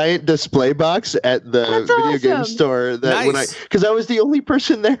the giant display box at the video game store because I was the only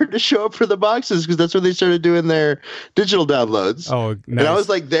person there to show up for the boxes because that's when they started doing their digital downloads. Oh, nice. And I was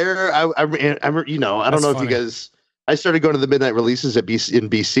like there. I don't know if you guys. I started going to the midnight releases in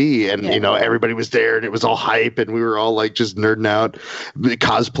BC, and everybody was there, and it was all hype, and we were all like just nerding out,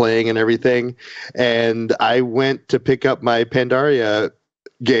 cosplaying and everything. And I went to pick up my Pandaria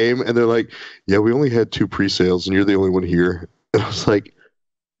game, and they're like, "Yeah, we only had 2 pre-sales, and you're the only one here." And I was like,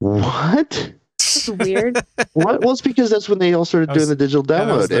 "What?" That's weird. What? Well, it's because that's when they all started doing the digital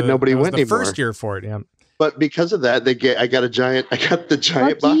download, and nobody went anymore. First year for it, yeah. But because of that, I got the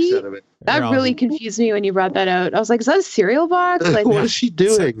giant box out of it. That really confused me when you brought that out. I was like, is that a cereal box? Like, what is she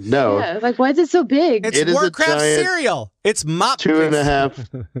doing? No. Yeah, like, why is it so big? It's Warcraft cereal. It's mop.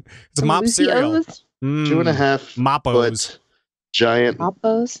 2.5. It's mop cereal. 2.5 Moppos. Giant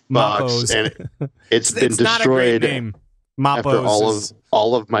Moppos. box, and it's been destroyed. Not a great name. Moppos after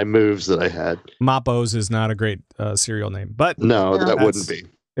all of my moves that I had. Moppos is not a great cereal name, but no, that wouldn't be.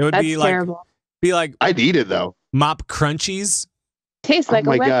 It would be terrible. like I'd eat it though. Mop crunchies. Tastes like a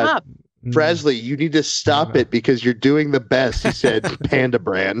wet mop. Frasley, you need to stop it because you're doing the best. He said Panda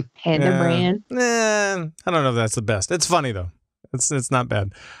Brand. Brand. I don't know if that's the best. It's funny though. It's not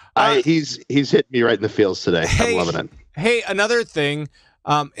bad. He's hit me right in the feels today. I'm loving it. Hey, another thing,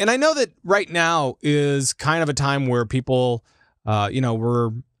 and I know that right now is kind of a time where people,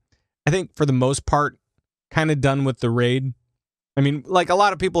 we're, I think for the most part, kind of done with the raid. I mean, like a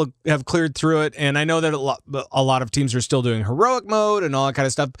lot of people have cleared through it, and I know that a lot of teams are still doing heroic mode and all that kind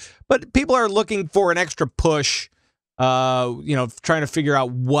of stuff, but people are looking for an extra push, trying to figure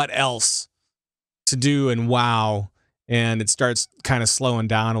out what else to do in WoW, and it starts kind of slowing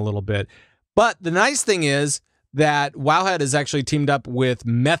down a little bit. But the nice thing is that Wowhead has actually teamed up with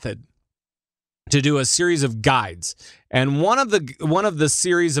Method to do a series of guides, and one of the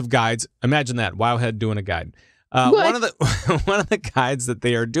series of guides, imagine that, Wowhead doing a guide. One of the guides that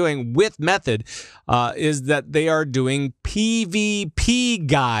they are doing with Method is that they are doing PvP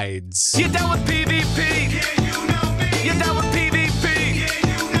guides. You down with PvP? Yeah, you know me. You down with PvP? Yeah,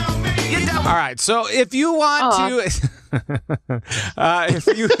 you know me. You down with... All right, so if you want to,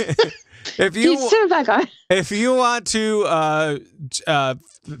 if you want to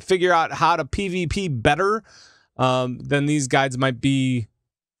figure out how to PvP better, then these guides might be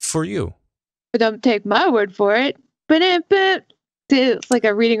for you. But don't take my word for it. But it's like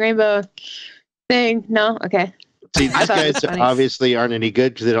a Reading Rainbow thing. No? Okay. See, these guys obviously aren't any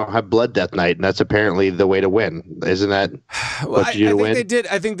good because they don't have Blood Death Knight, and that's apparently the way to win. Isn't that what you do to win?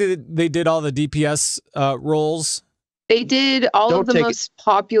 I think they did all the DPS roles. They did all of the most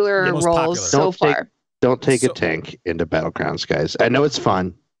popular roles so far. Don't take a tank into Battlegrounds, guys. I know it's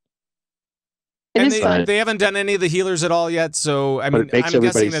fun. It And is fun. they haven't done any of the healers at all yet, so I mean, it makes I'm guessing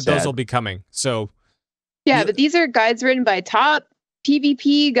everybody that those sad. will be coming. So Yeah, but these are guides written by top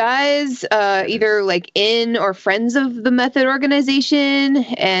PvP guys, either like in or friends of the Method organization,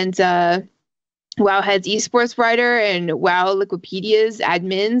 and Wowhead's esports writer and WoW Wikipedia's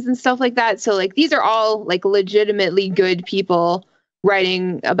admins and stuff like that. So like these are all like legitimately good people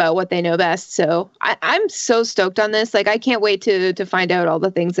writing about what they know best. So I'm so stoked on this. Like I can't wait to find out all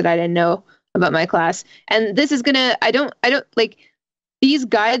the things that I didn't know about my class. And this is gonna I don't like these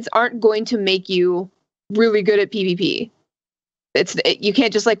guides aren't going to make you really good at PvP. You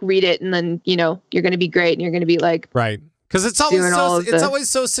can't just like read it and then you're going to be great and you're going to be like right, because it's always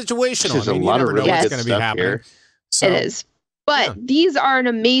so situational. There's I mean, a lot you of never know really what's good going to be stuff happening. here. So, it is. But these are an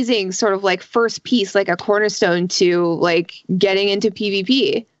amazing sort of like first piece, like a cornerstone to like getting into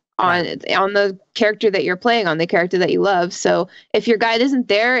PvP on the character that you're playing, on the character that you love. So if your guide isn't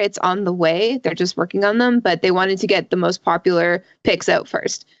there, it's on the way. They're just working on them, but they wanted to get the most popular picks out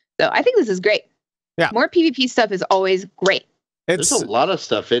first. So I think this is great. Yeah. More PvP stuff is always great. There's a lot of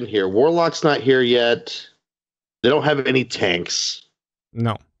stuff in here. Warlock's not here yet. They don't have any tanks.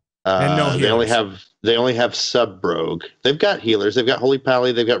 No. And no healers. They only have sub rogue. They've got healers. They've got Holy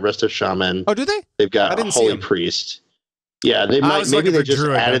Pally. They've got Resto Shaman. Oh, do they? They've got Holy 'em. Priest. Yeah, they might. Maybe they just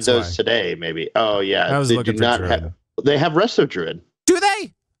Druid, added those why. today. Maybe. Oh yeah. I was they looking do for not Druid. have. They have Resto Druid. Do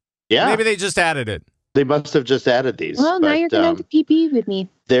they? Yeah. Maybe they just added it. They must have just added these. Well, now you're going to have to PP with me.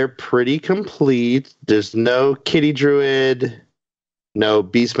 They're pretty complete. There's no Kitty Druid, no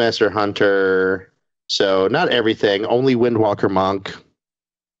Beastmaster Hunter. So not everything. Only Windwalker Monk.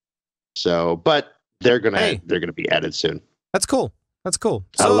 So, but they're gonna be added soon. That's cool. That's cool.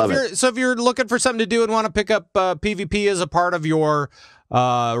 I So love if you're looking for something to do and want to pick up PvP as a part of your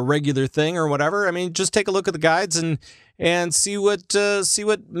regular thing or whatever, I mean, just take a look at the guides and see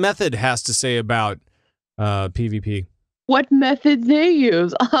what Method has to say about PvP. What methods they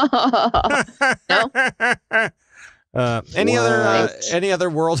use? No? Any other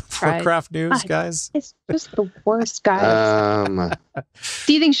World of Warcraft news, guys? It's just the worst, guys.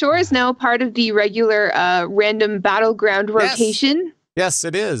 Seething Shore is now part of the regular random battleground rotation. Yes,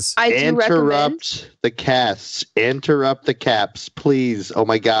 it is. I do recommend. The casts. Interrupt the caps, please. Oh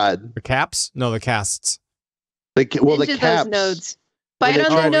my God. The caps? No, the casts. The Ninja caps. Those nodes. Fight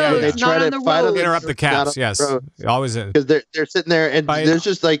on the nodes, not on the roads. Interrupt the caps. Yes, always in. Because they're sitting there and there's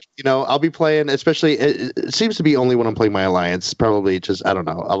just like I'll be playing. Especially it seems to be only when I'm playing my alliance. Probably just I don't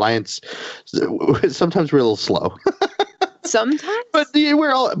know. Alliance. Sometimes we're a little slow. Sometimes. But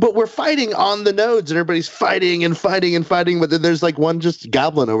we're fighting on the nodes and everybody's fighting and fighting and fighting. But then there's like one just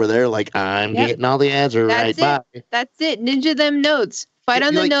goblin over there. Like I'm getting all the Azeroth right by. That's it. Ninja them nodes. Fight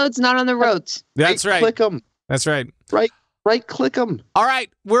on the nodes, not on the roads. That's right. Click them. That's right. Right click them. All right,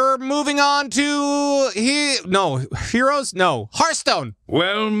 we're moving on to Heroes? No, Hearthstone.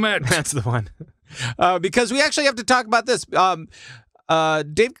 Well met. That's the one. Because we actually have to talk about this.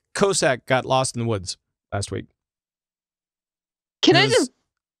 Dave Kosak got lost in the woods last week. It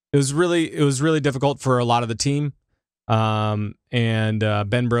was really difficult for a lot of the team. And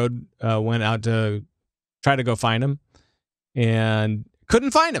Ben Brode went out to try to go find him and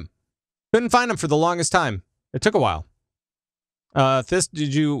couldn't find him. Couldn't find him for the longest time. It took a while. Thyst,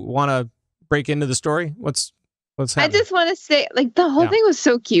 did you want to break into the story? What's happening? I just want to say, like, the whole thing was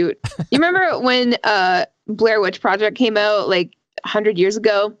so cute. You remember when Blair Witch Project came out, like, 100 years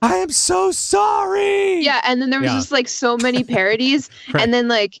ago? I am so sorry! Yeah, and then there was just, like, so many parodies. Right. And then,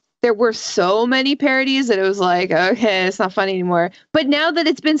 like, there were so many parodies that it was like, okay, it's not funny anymore. But now that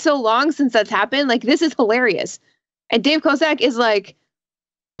it's been so long since that's happened, like, this is hilarious. And Dave Kosak is, like,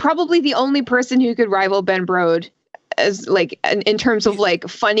 probably the only person who could rival Ben Brode as like in terms of like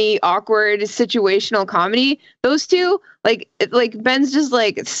funny, awkward, situational comedy. Those two, like Ben's just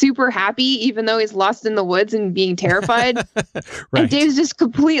like super happy even though he's lost in the woods and being terrified. Right. And Dave's just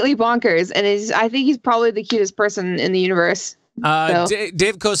completely bonkers. And I think he's probably the cutest person in the universe.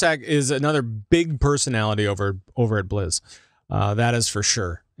 Dave Kosak is another big personality over at Blizz. That is for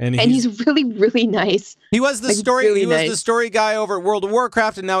sure. And he's really, really nice. He was the like, story. Really he was nice. The story guy over at World of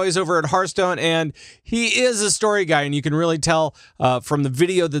Warcraft, and now he's over at Hearthstone. And he is a story guy, and you can really tell from the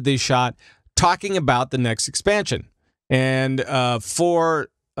video that they shot talking about the next expansion. And for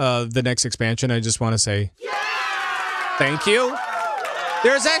the next expansion, I just want to say thank you.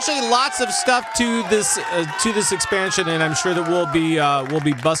 There's actually lots of stuff to this expansion, and I'm sure that we'll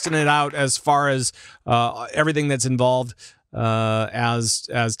be busting it out as far as everything that's involved.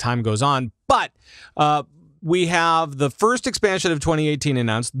 As time goes on, but we have the first expansion of 2018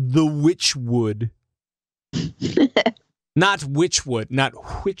 announced, the Witchwood, not Witchwood, not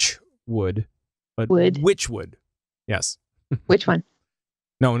Witchwood. but Wood. which wood? Yes. Which one?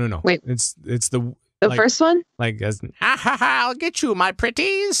 No. Wait. It's the The first one? like as ha ha ha, I'll get you, my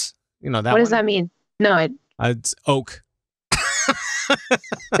pretties. You know that. What does that mean? No, It's oak.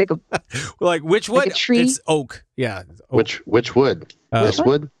 like a Like which wood? Like a tree? It's oak. Yeah. It's oak. Which wood? This one?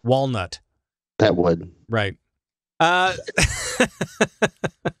 wood? Walnut. That wood. Right.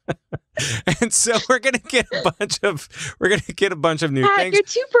 And so we're gonna get a bunch of new Pat, things. you're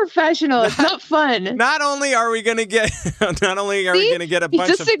too professional. It's not fun. Not only are we gonna get we gonna get a He's bunch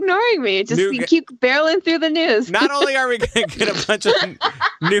just of ignoring me. Just new you keep barreling through the news. not only are we gonna get a bunch of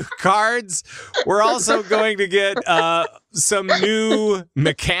new cards, we're also going to get some new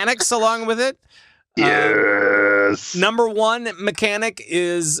mechanics along with it. Yes. Number one mechanic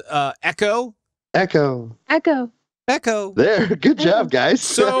is Echo. Echo. There. Good job, guys.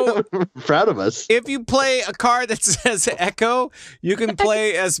 So proud of us. if you play a card that says Echo, you can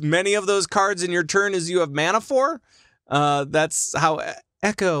play as many of those cards in your turn as you have mana for. That's how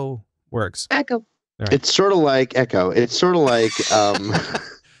Echo works. Echo. Right. It's sort of like Echo. It's sort of like That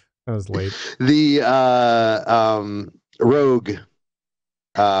was late. the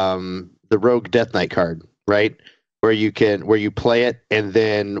Rogue Death Knight card, right? Where you play it, and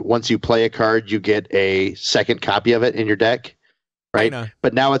then once you play a card, you get a second copy of it in your deck, right? Kinda.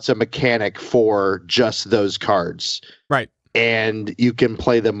 But now it's a mechanic for just those cards, Right. and you can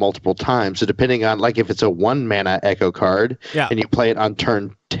play them multiple times. So depending on, like, if it's a 1 mana Echo card, Yeah. and you play it on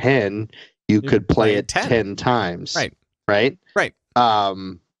turn 10, you could play it 10 times, Right. Right.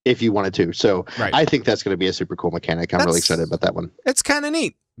 If you wanted to. So Right. I think that's going to be a super cool mechanic. I'm really excited about that one. It's kind of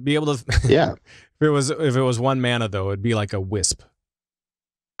neat. Be able to Yeah. If it was 1 mana though, it'd be like a wisp.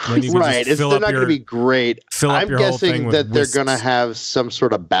 Then you could Right. just fill They're up not your- going to be great. fill up I'm your whole thing guessing with that they're going to wisps. have some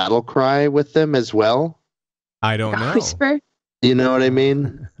sort of battle cry with them as well. I don't know. Whisper. You know what I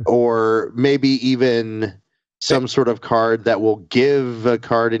mean? Or maybe even some sort of card that will give a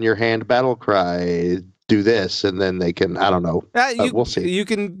card in your hand battle cry. Do this, and then they can. I don't know. We'll see. You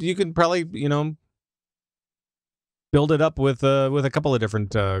can probably build it up with a couple of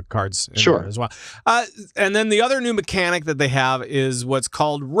different cards in Sure. there as well. And then the other new mechanic that they have is what's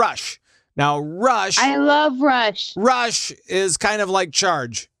called Rush. Now Rush I love Rush. is kind of like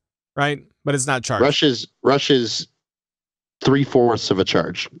Charge, right? But it's not Charge. Rush is 3/4 of a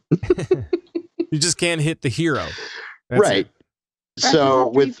charge. You just can't hit the hero. That's Right. it. Rush So is a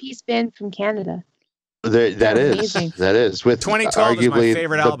with three-piece band from Canada. that is Amazing. with 2012 is my arguably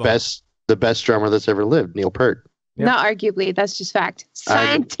favorite the album. best drummer that's ever lived, Neil Peart. Yep. Not arguably, that's just fact.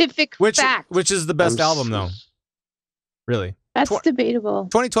 Scientific Which fact. is the best I'm album though? Really? That's tw- debatable.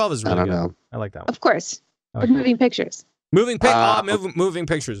 2012 is I really don't good. know. I like that one. Of course. I With like moving pictures. Moving Moving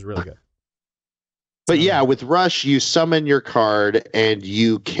pictures is really good. But yeah, with Rush, you summon your card and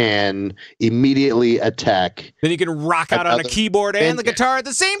you can immediately attack. Then you can rock out on a Another- keyboard and the guitar at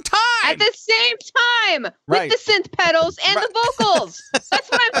the same time. At the same time! Right. With the synth pedals and the vocals. That's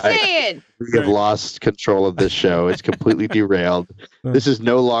what I'm saying. We have lost control of this show. It's completely derailed. This is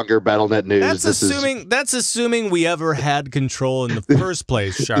no longer Battlenet News. That's assuming we ever had control in the first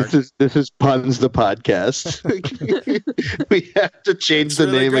place, Shark. This is Puns the podcast. We have to change the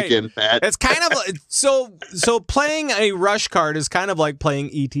really name great. again, Pat. It's kind of like, so playing a Rush card is kind of like playing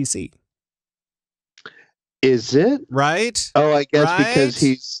ETC, Is it? right? Oh, I guess Right? because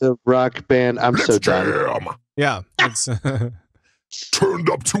he's a rock band. I'm so done. Yeah. It's Turned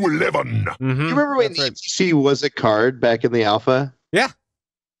up to 11. mhm, You remember when that's right. ETC was a card back in the alpha? Yeah.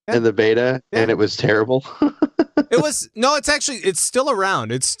 Yeah. In the beta, Yeah. and it was terrible. It's still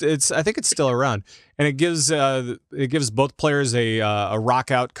around. I think it's still around, and it gives both players a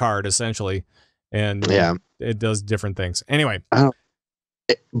rock out card essentially, and Yeah. it does different things. Anyway,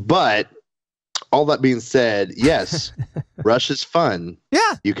 But all that being said, yes, Rush is fun. yeah,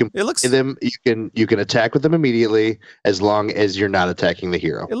 You can it looks play them. You can attack with them immediately as long as you're not attacking the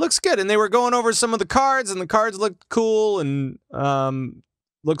hero. it looks good. And they were going over some of the cards, and the cards looked cool, and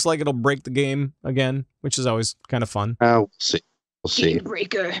looks like it'll break the game again, which is always kind of fun. We'll see. We'll see. Game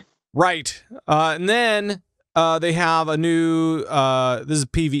breaker. Right. And then they have a new this is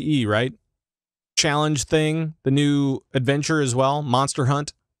PvE, right? Challenge thing, the new adventure as well, Monster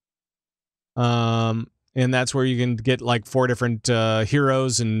Hunt. And that's where you can get like 4 different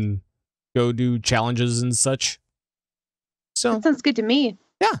heroes and go do challenges and such. So That sounds good to me.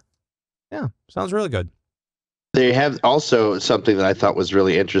 yeah, sounds really good. They have also something that I thought was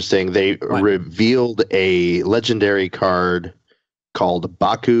really interesting. They What? revealed a legendary card called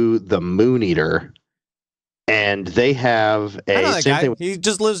Baku the Moon Eater, and they have I know a that same guy. thing. He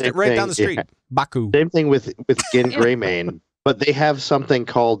just lives same right thing, down the street. yeah. Baku. Same thing with Gin Greymane. but they have something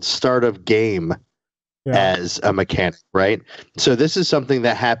called start of game as a mechanic, right? So this is something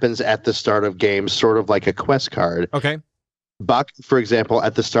that happens at the start of game, sort of like a quest card. Okay. Buck, for example,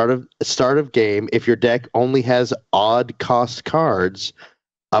 at the start of game, if your deck only has odd cost cards,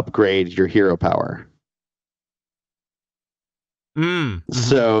 upgrade your hero power.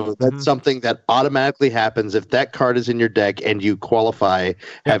 So that's something that automatically happens if that card is in your deck and you qualify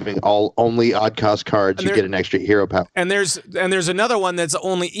having only odd cost cards. You get an extra hero power. And there's another one that's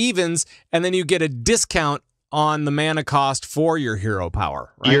only evens, and then you get a discount on the mana cost for your hero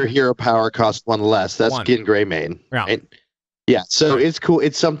power. Right? Your hero power costs one less. That's Skin Greymane. Right? Yeah. So it's cool.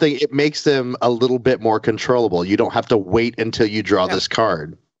 It's something. It makes them a little bit more controllable. You don't have to wait until you draw this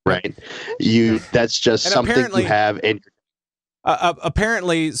card. Right. That's just and something you have in your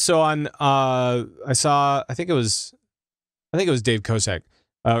apparently, so on I think it was Dave Kosak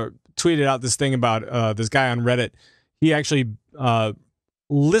tweeted out this thing about this guy on Reddit. He actually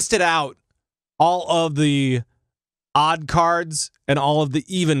listed out all of the odd cards and all of the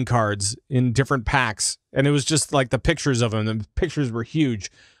even cards in different packs, and it was just like the pictures of them. The pictures were huge,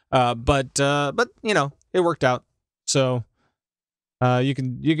 but you know, it worked out. So you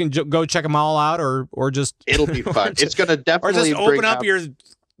can go check them all out, or just it'll be fun. It's going to definitely or just open up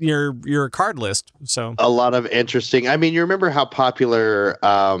your card list. So a lot of interesting. I mean, you remember how popular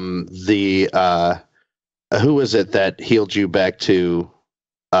the who was it that healed you back to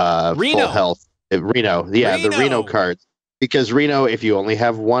full health? Reno, the Reno cards. Because Reno, if you only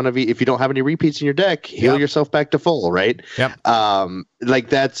have one of if you don't have any repeats in your deck, heal yourself back to full, right? Yep. Like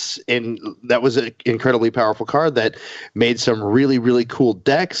that was an incredibly powerful card that made some really, really cool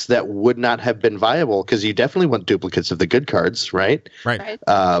decks that would not have been viable because you definitely want duplicates of the good cards, right? Right.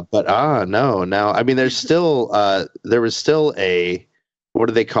 But no. I mean, there was still a, what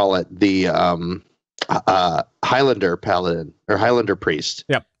do they call it? The Highlander Paladin or Highlander Priest.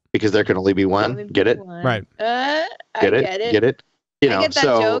 Yep. Because there can only be one. Get it? Right. Get it? You know, I get that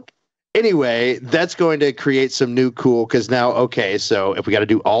joke. Anyway, that's going to create some new cool, because now, okay, so if we got to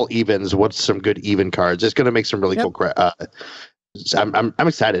do all evens, what's some good even cards? It's going to make some really cool I'm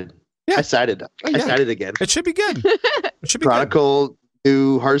excited. Yeah. I excited again. It should be good. It should be Chronicle,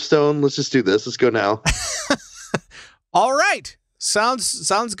 new Hearthstone. Let's just do this. Let's go now. All right.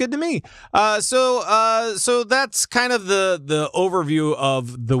 Sounds good to me. So that's kind of the overview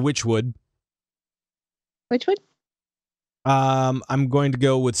of the Witchwood. Witchwood? I'm going to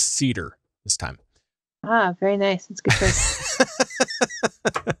go with cedar this time. Ah, very nice. That's good choice.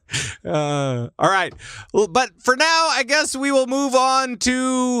 All right. Well, but for now, I guess we will move on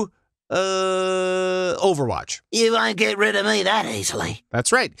to Overwatch. You won't get rid of me that easily.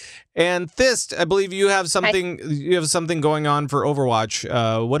 That's right. And Thyst, I believe you have something. You have something going on for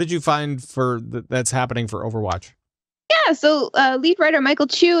Overwatch. What did you find that's happening for Overwatch? Yeah, so lead writer Michael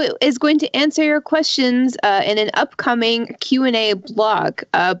Chu is going to answer your questions in an upcoming Q&A blog,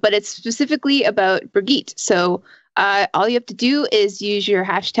 but it's specifically about Brigitte. So all you have to do is use your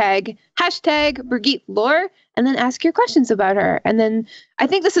hashtag Brigitte lore, and then ask your questions about her. And then I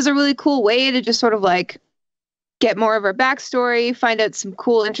think this is a really cool way to just sort of like get more of her backstory, find out some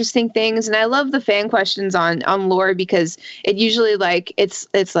cool, interesting things. And I love the fan questions on lore, because it usually like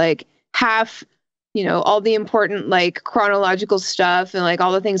it's like half, you know, all the important like chronological stuff and like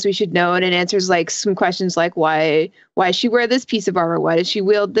all the things we should know, and it answers like some questions like why she wear this piece of armor, why does she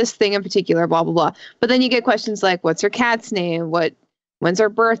wield this thing in particular, blah blah blah. But then you get questions like what's her cat's name, when's her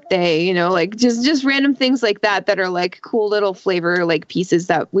birthday, you know, like just random things like that are like cool little flavor like pieces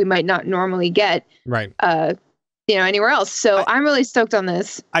that we might not normally get right you know, anywhere else. So I'm really stoked on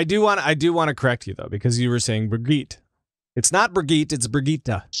this. I do want to correct you though, because you were saying Brigitte. It's not Brigitte, it's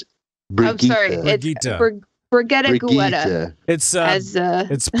Brigitte. I'm sorry, Brigitte. it's Brigitte Guetta.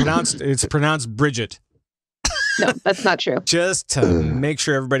 It's pronounced Brigitte. No, that's not true. Just to make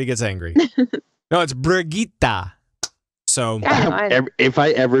sure everybody gets angry. No, it's Brigitte. So if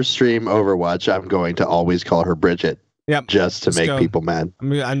I ever stream Overwatch, I'm going to always call her Bridget. Yep. Just to make people mad.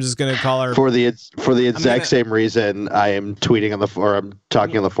 I'm just going to call her for the exact same reason I am tweeting on the forum,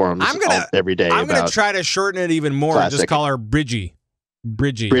 talking on the forums every day. I'm going to try to shorten it even more. And just call her Bridgie.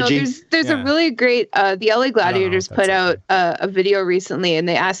 No, there's a really great the LA Gladiators put out a video recently, and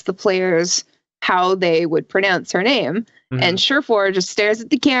they asked the players how they would pronounce her name, and Surefour just stares at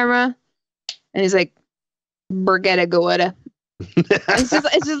the camera and he's like, Brigitte Guetta. it's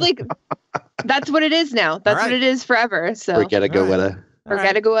just like that's what it is now. That's what it is forever. So Brigitte Guetta.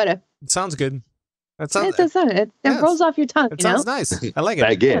 Brigitte Guetta. It sounds good. It rolls off your tongue. It sounds nice. I like it.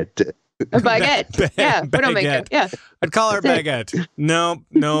 Baguette. A baguette. Yeah, Widowmaker. Yeah. I'd call her Baguette.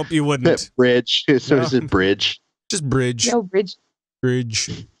 Nope, you wouldn't. Bridge. So is it Bridge? Just Bridge. Yo, Bridge.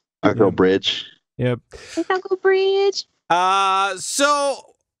 Bridge. Uncle Bridge. Yep. Hey, Uncle Bridge.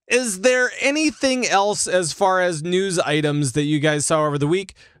 So is there anything else as far as news items that you guys saw over the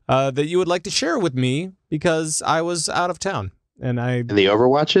week that you would like to share with me? Because I was out of town and And the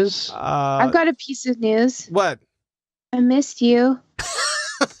Overwatches? I've got a piece of news. What? I missed you.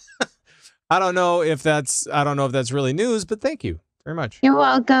 I don't know if that's really news, but thank you very much. You're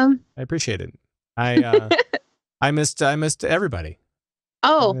welcome. I appreciate it. I missed everybody.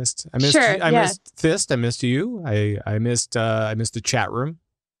 Oh, I missed sure, I missed Thyst. I missed you. I missed the chat room.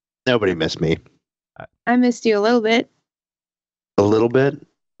 Nobody missed me. I missed you a little bit. A little bit?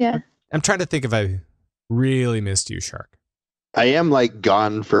 Yeah. I'm trying to think if I really missed you, Shark. I am like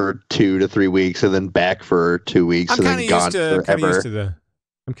gone for 2 to 3 weeks and then back for 2 weeks and then gone forever.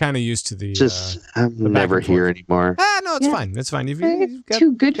 I'm kind of used to the. Just I'm never here anymore. No, it's fine. It's fine. You've got,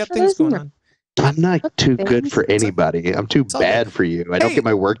 too good got for things this. going on. I'm not too good for anybody. I'm too bad good. for you. I don't get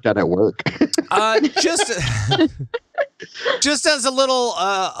my work done at work. Just as a little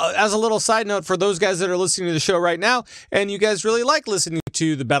side note for those guys that are listening to the show right now, and you guys really like listening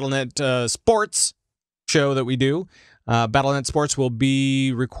to the Battlenet Sports show that we do. Battlenet Sports will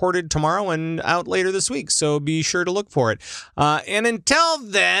be recorded tomorrow and out later this week, so be sure to look for it. And until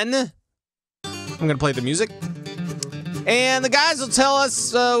then, I'm going to play the music. And the guys will tell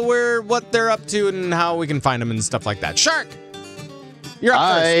us what they're up to and how we can find them and stuff like that. Shark, you're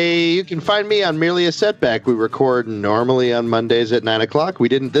up first. You can find me on Merely a Setback. We record normally on Mondays at 9 o'clock. We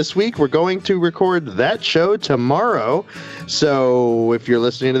didn't this week. We're going to record that show tomorrow. So if you're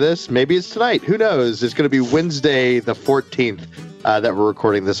listening to this, maybe it's tonight. Who knows? It's going to be Wednesday the 14th. That we're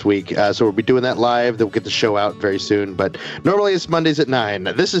recording this week. So we'll be doing that live. They'll get the show out very soon. But normally it's Mondays at 9.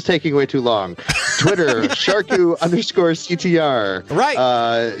 This is taking way too long. Twitter, Sharku_CTR.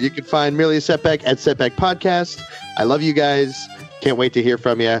 Right. You can find Merely a Setback at Setback Podcast. I love you guys. Can't wait to hear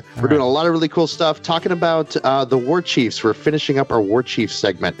from you. We're doing a lot of really cool stuff. Talking about the War Chiefs. We're finishing up our War Chiefs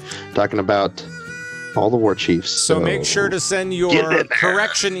segment. Talking about all the War Chiefs. So make sure to send your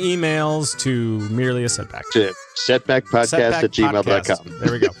correction emails to Merely a Setback. To setbackpodcast@gmail.com.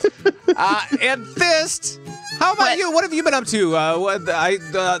 There we go. And Thyst, how about you? What have you been up to? The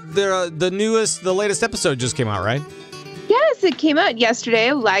latest episode just came out, right? Yes, it came out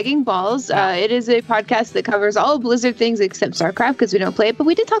yesterday, Lagging Balls. It is a podcast that covers all Blizzard things except StarCraft because we don't play it, but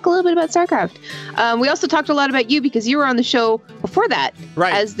we did talk a little bit about StarCraft. We also talked a lot about you because you were on the show before that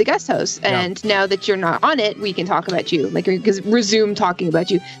as the guest host. And now that you're not on it, we can talk about you, like resume talking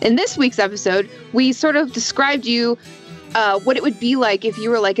about you. In this week's episode, we sort of described you, what it would be like if you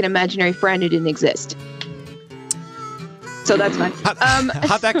were like an imaginary friend who didn't exist. So that's fun.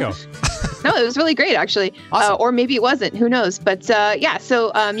 How'd that go? No, it was really great, actually. Awesome. Or maybe it wasn't. Who knows? But so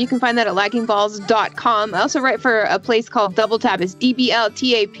you can find that at laggingballs.com. I also write for a place called Double Tap. It's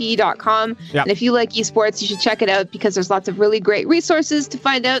dbltap.com. Yep. And if you like esports, you should check it out because there's lots of really great resources to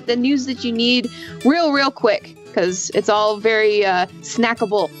find out the news that you need real quick because it's all very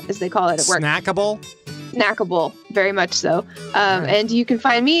snackable, as they call it at work. Snackable, very much so. And you can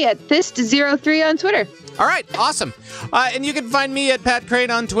find me at Thyst03 on Twitter. All right, awesome. And you can find me at Pat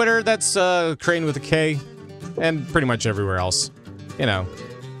Crane on Twitter. That's Crane with a K. And pretty much everywhere else. You know,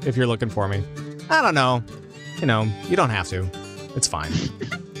 if you're looking for me. I don't know. You know, you don't have to. It's fine.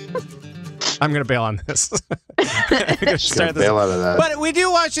 I'm going to bail on this. Just gonna bail out of that. But we do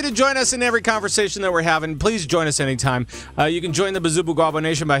want you to join us in every conversation that we're having. Please join us anytime. You can join the Bazubu Guabo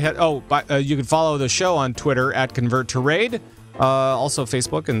Nation you can follow the show on Twitter at Convert to Raid. Also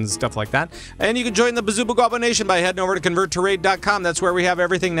Facebook and stuff like that. And you can join the Bazubu Guabo Nation by heading over to converttoraid.com. That's where we have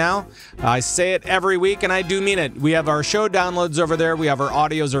everything now. I say it every week, and I do mean it. We have our show downloads over there. We have our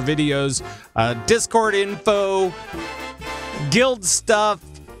audios or videos, Discord info, guild stuff,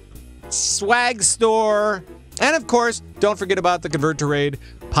 swag store, and of course, don't forget about the Convert to Raid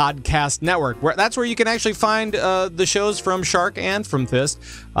podcast network. That's where you can actually find the shows from Shark and from Thyst,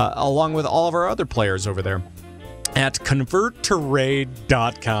 along with all of our other players over there at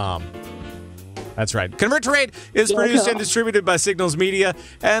converttoraid.com. That's right. Convert to Raid is produced and distributed by Signals Media,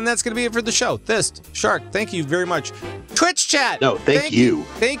 and that's going to be it for the show. Thyst, Shark, thank you very much. Twitch chat. No, thank you.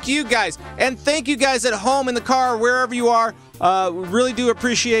 Thank you guys. And thank you guys at home, in the car, wherever you are. We really do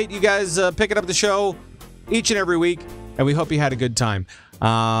appreciate you guys picking up the show each and every week, and we hope you had a good time.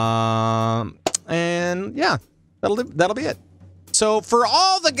 And yeah, that'll be it. So for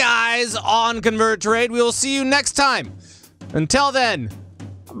all the guys on Convert to Raid, we will see you next time. Until then,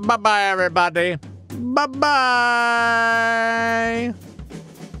 bye-bye, everybody. Bye-bye.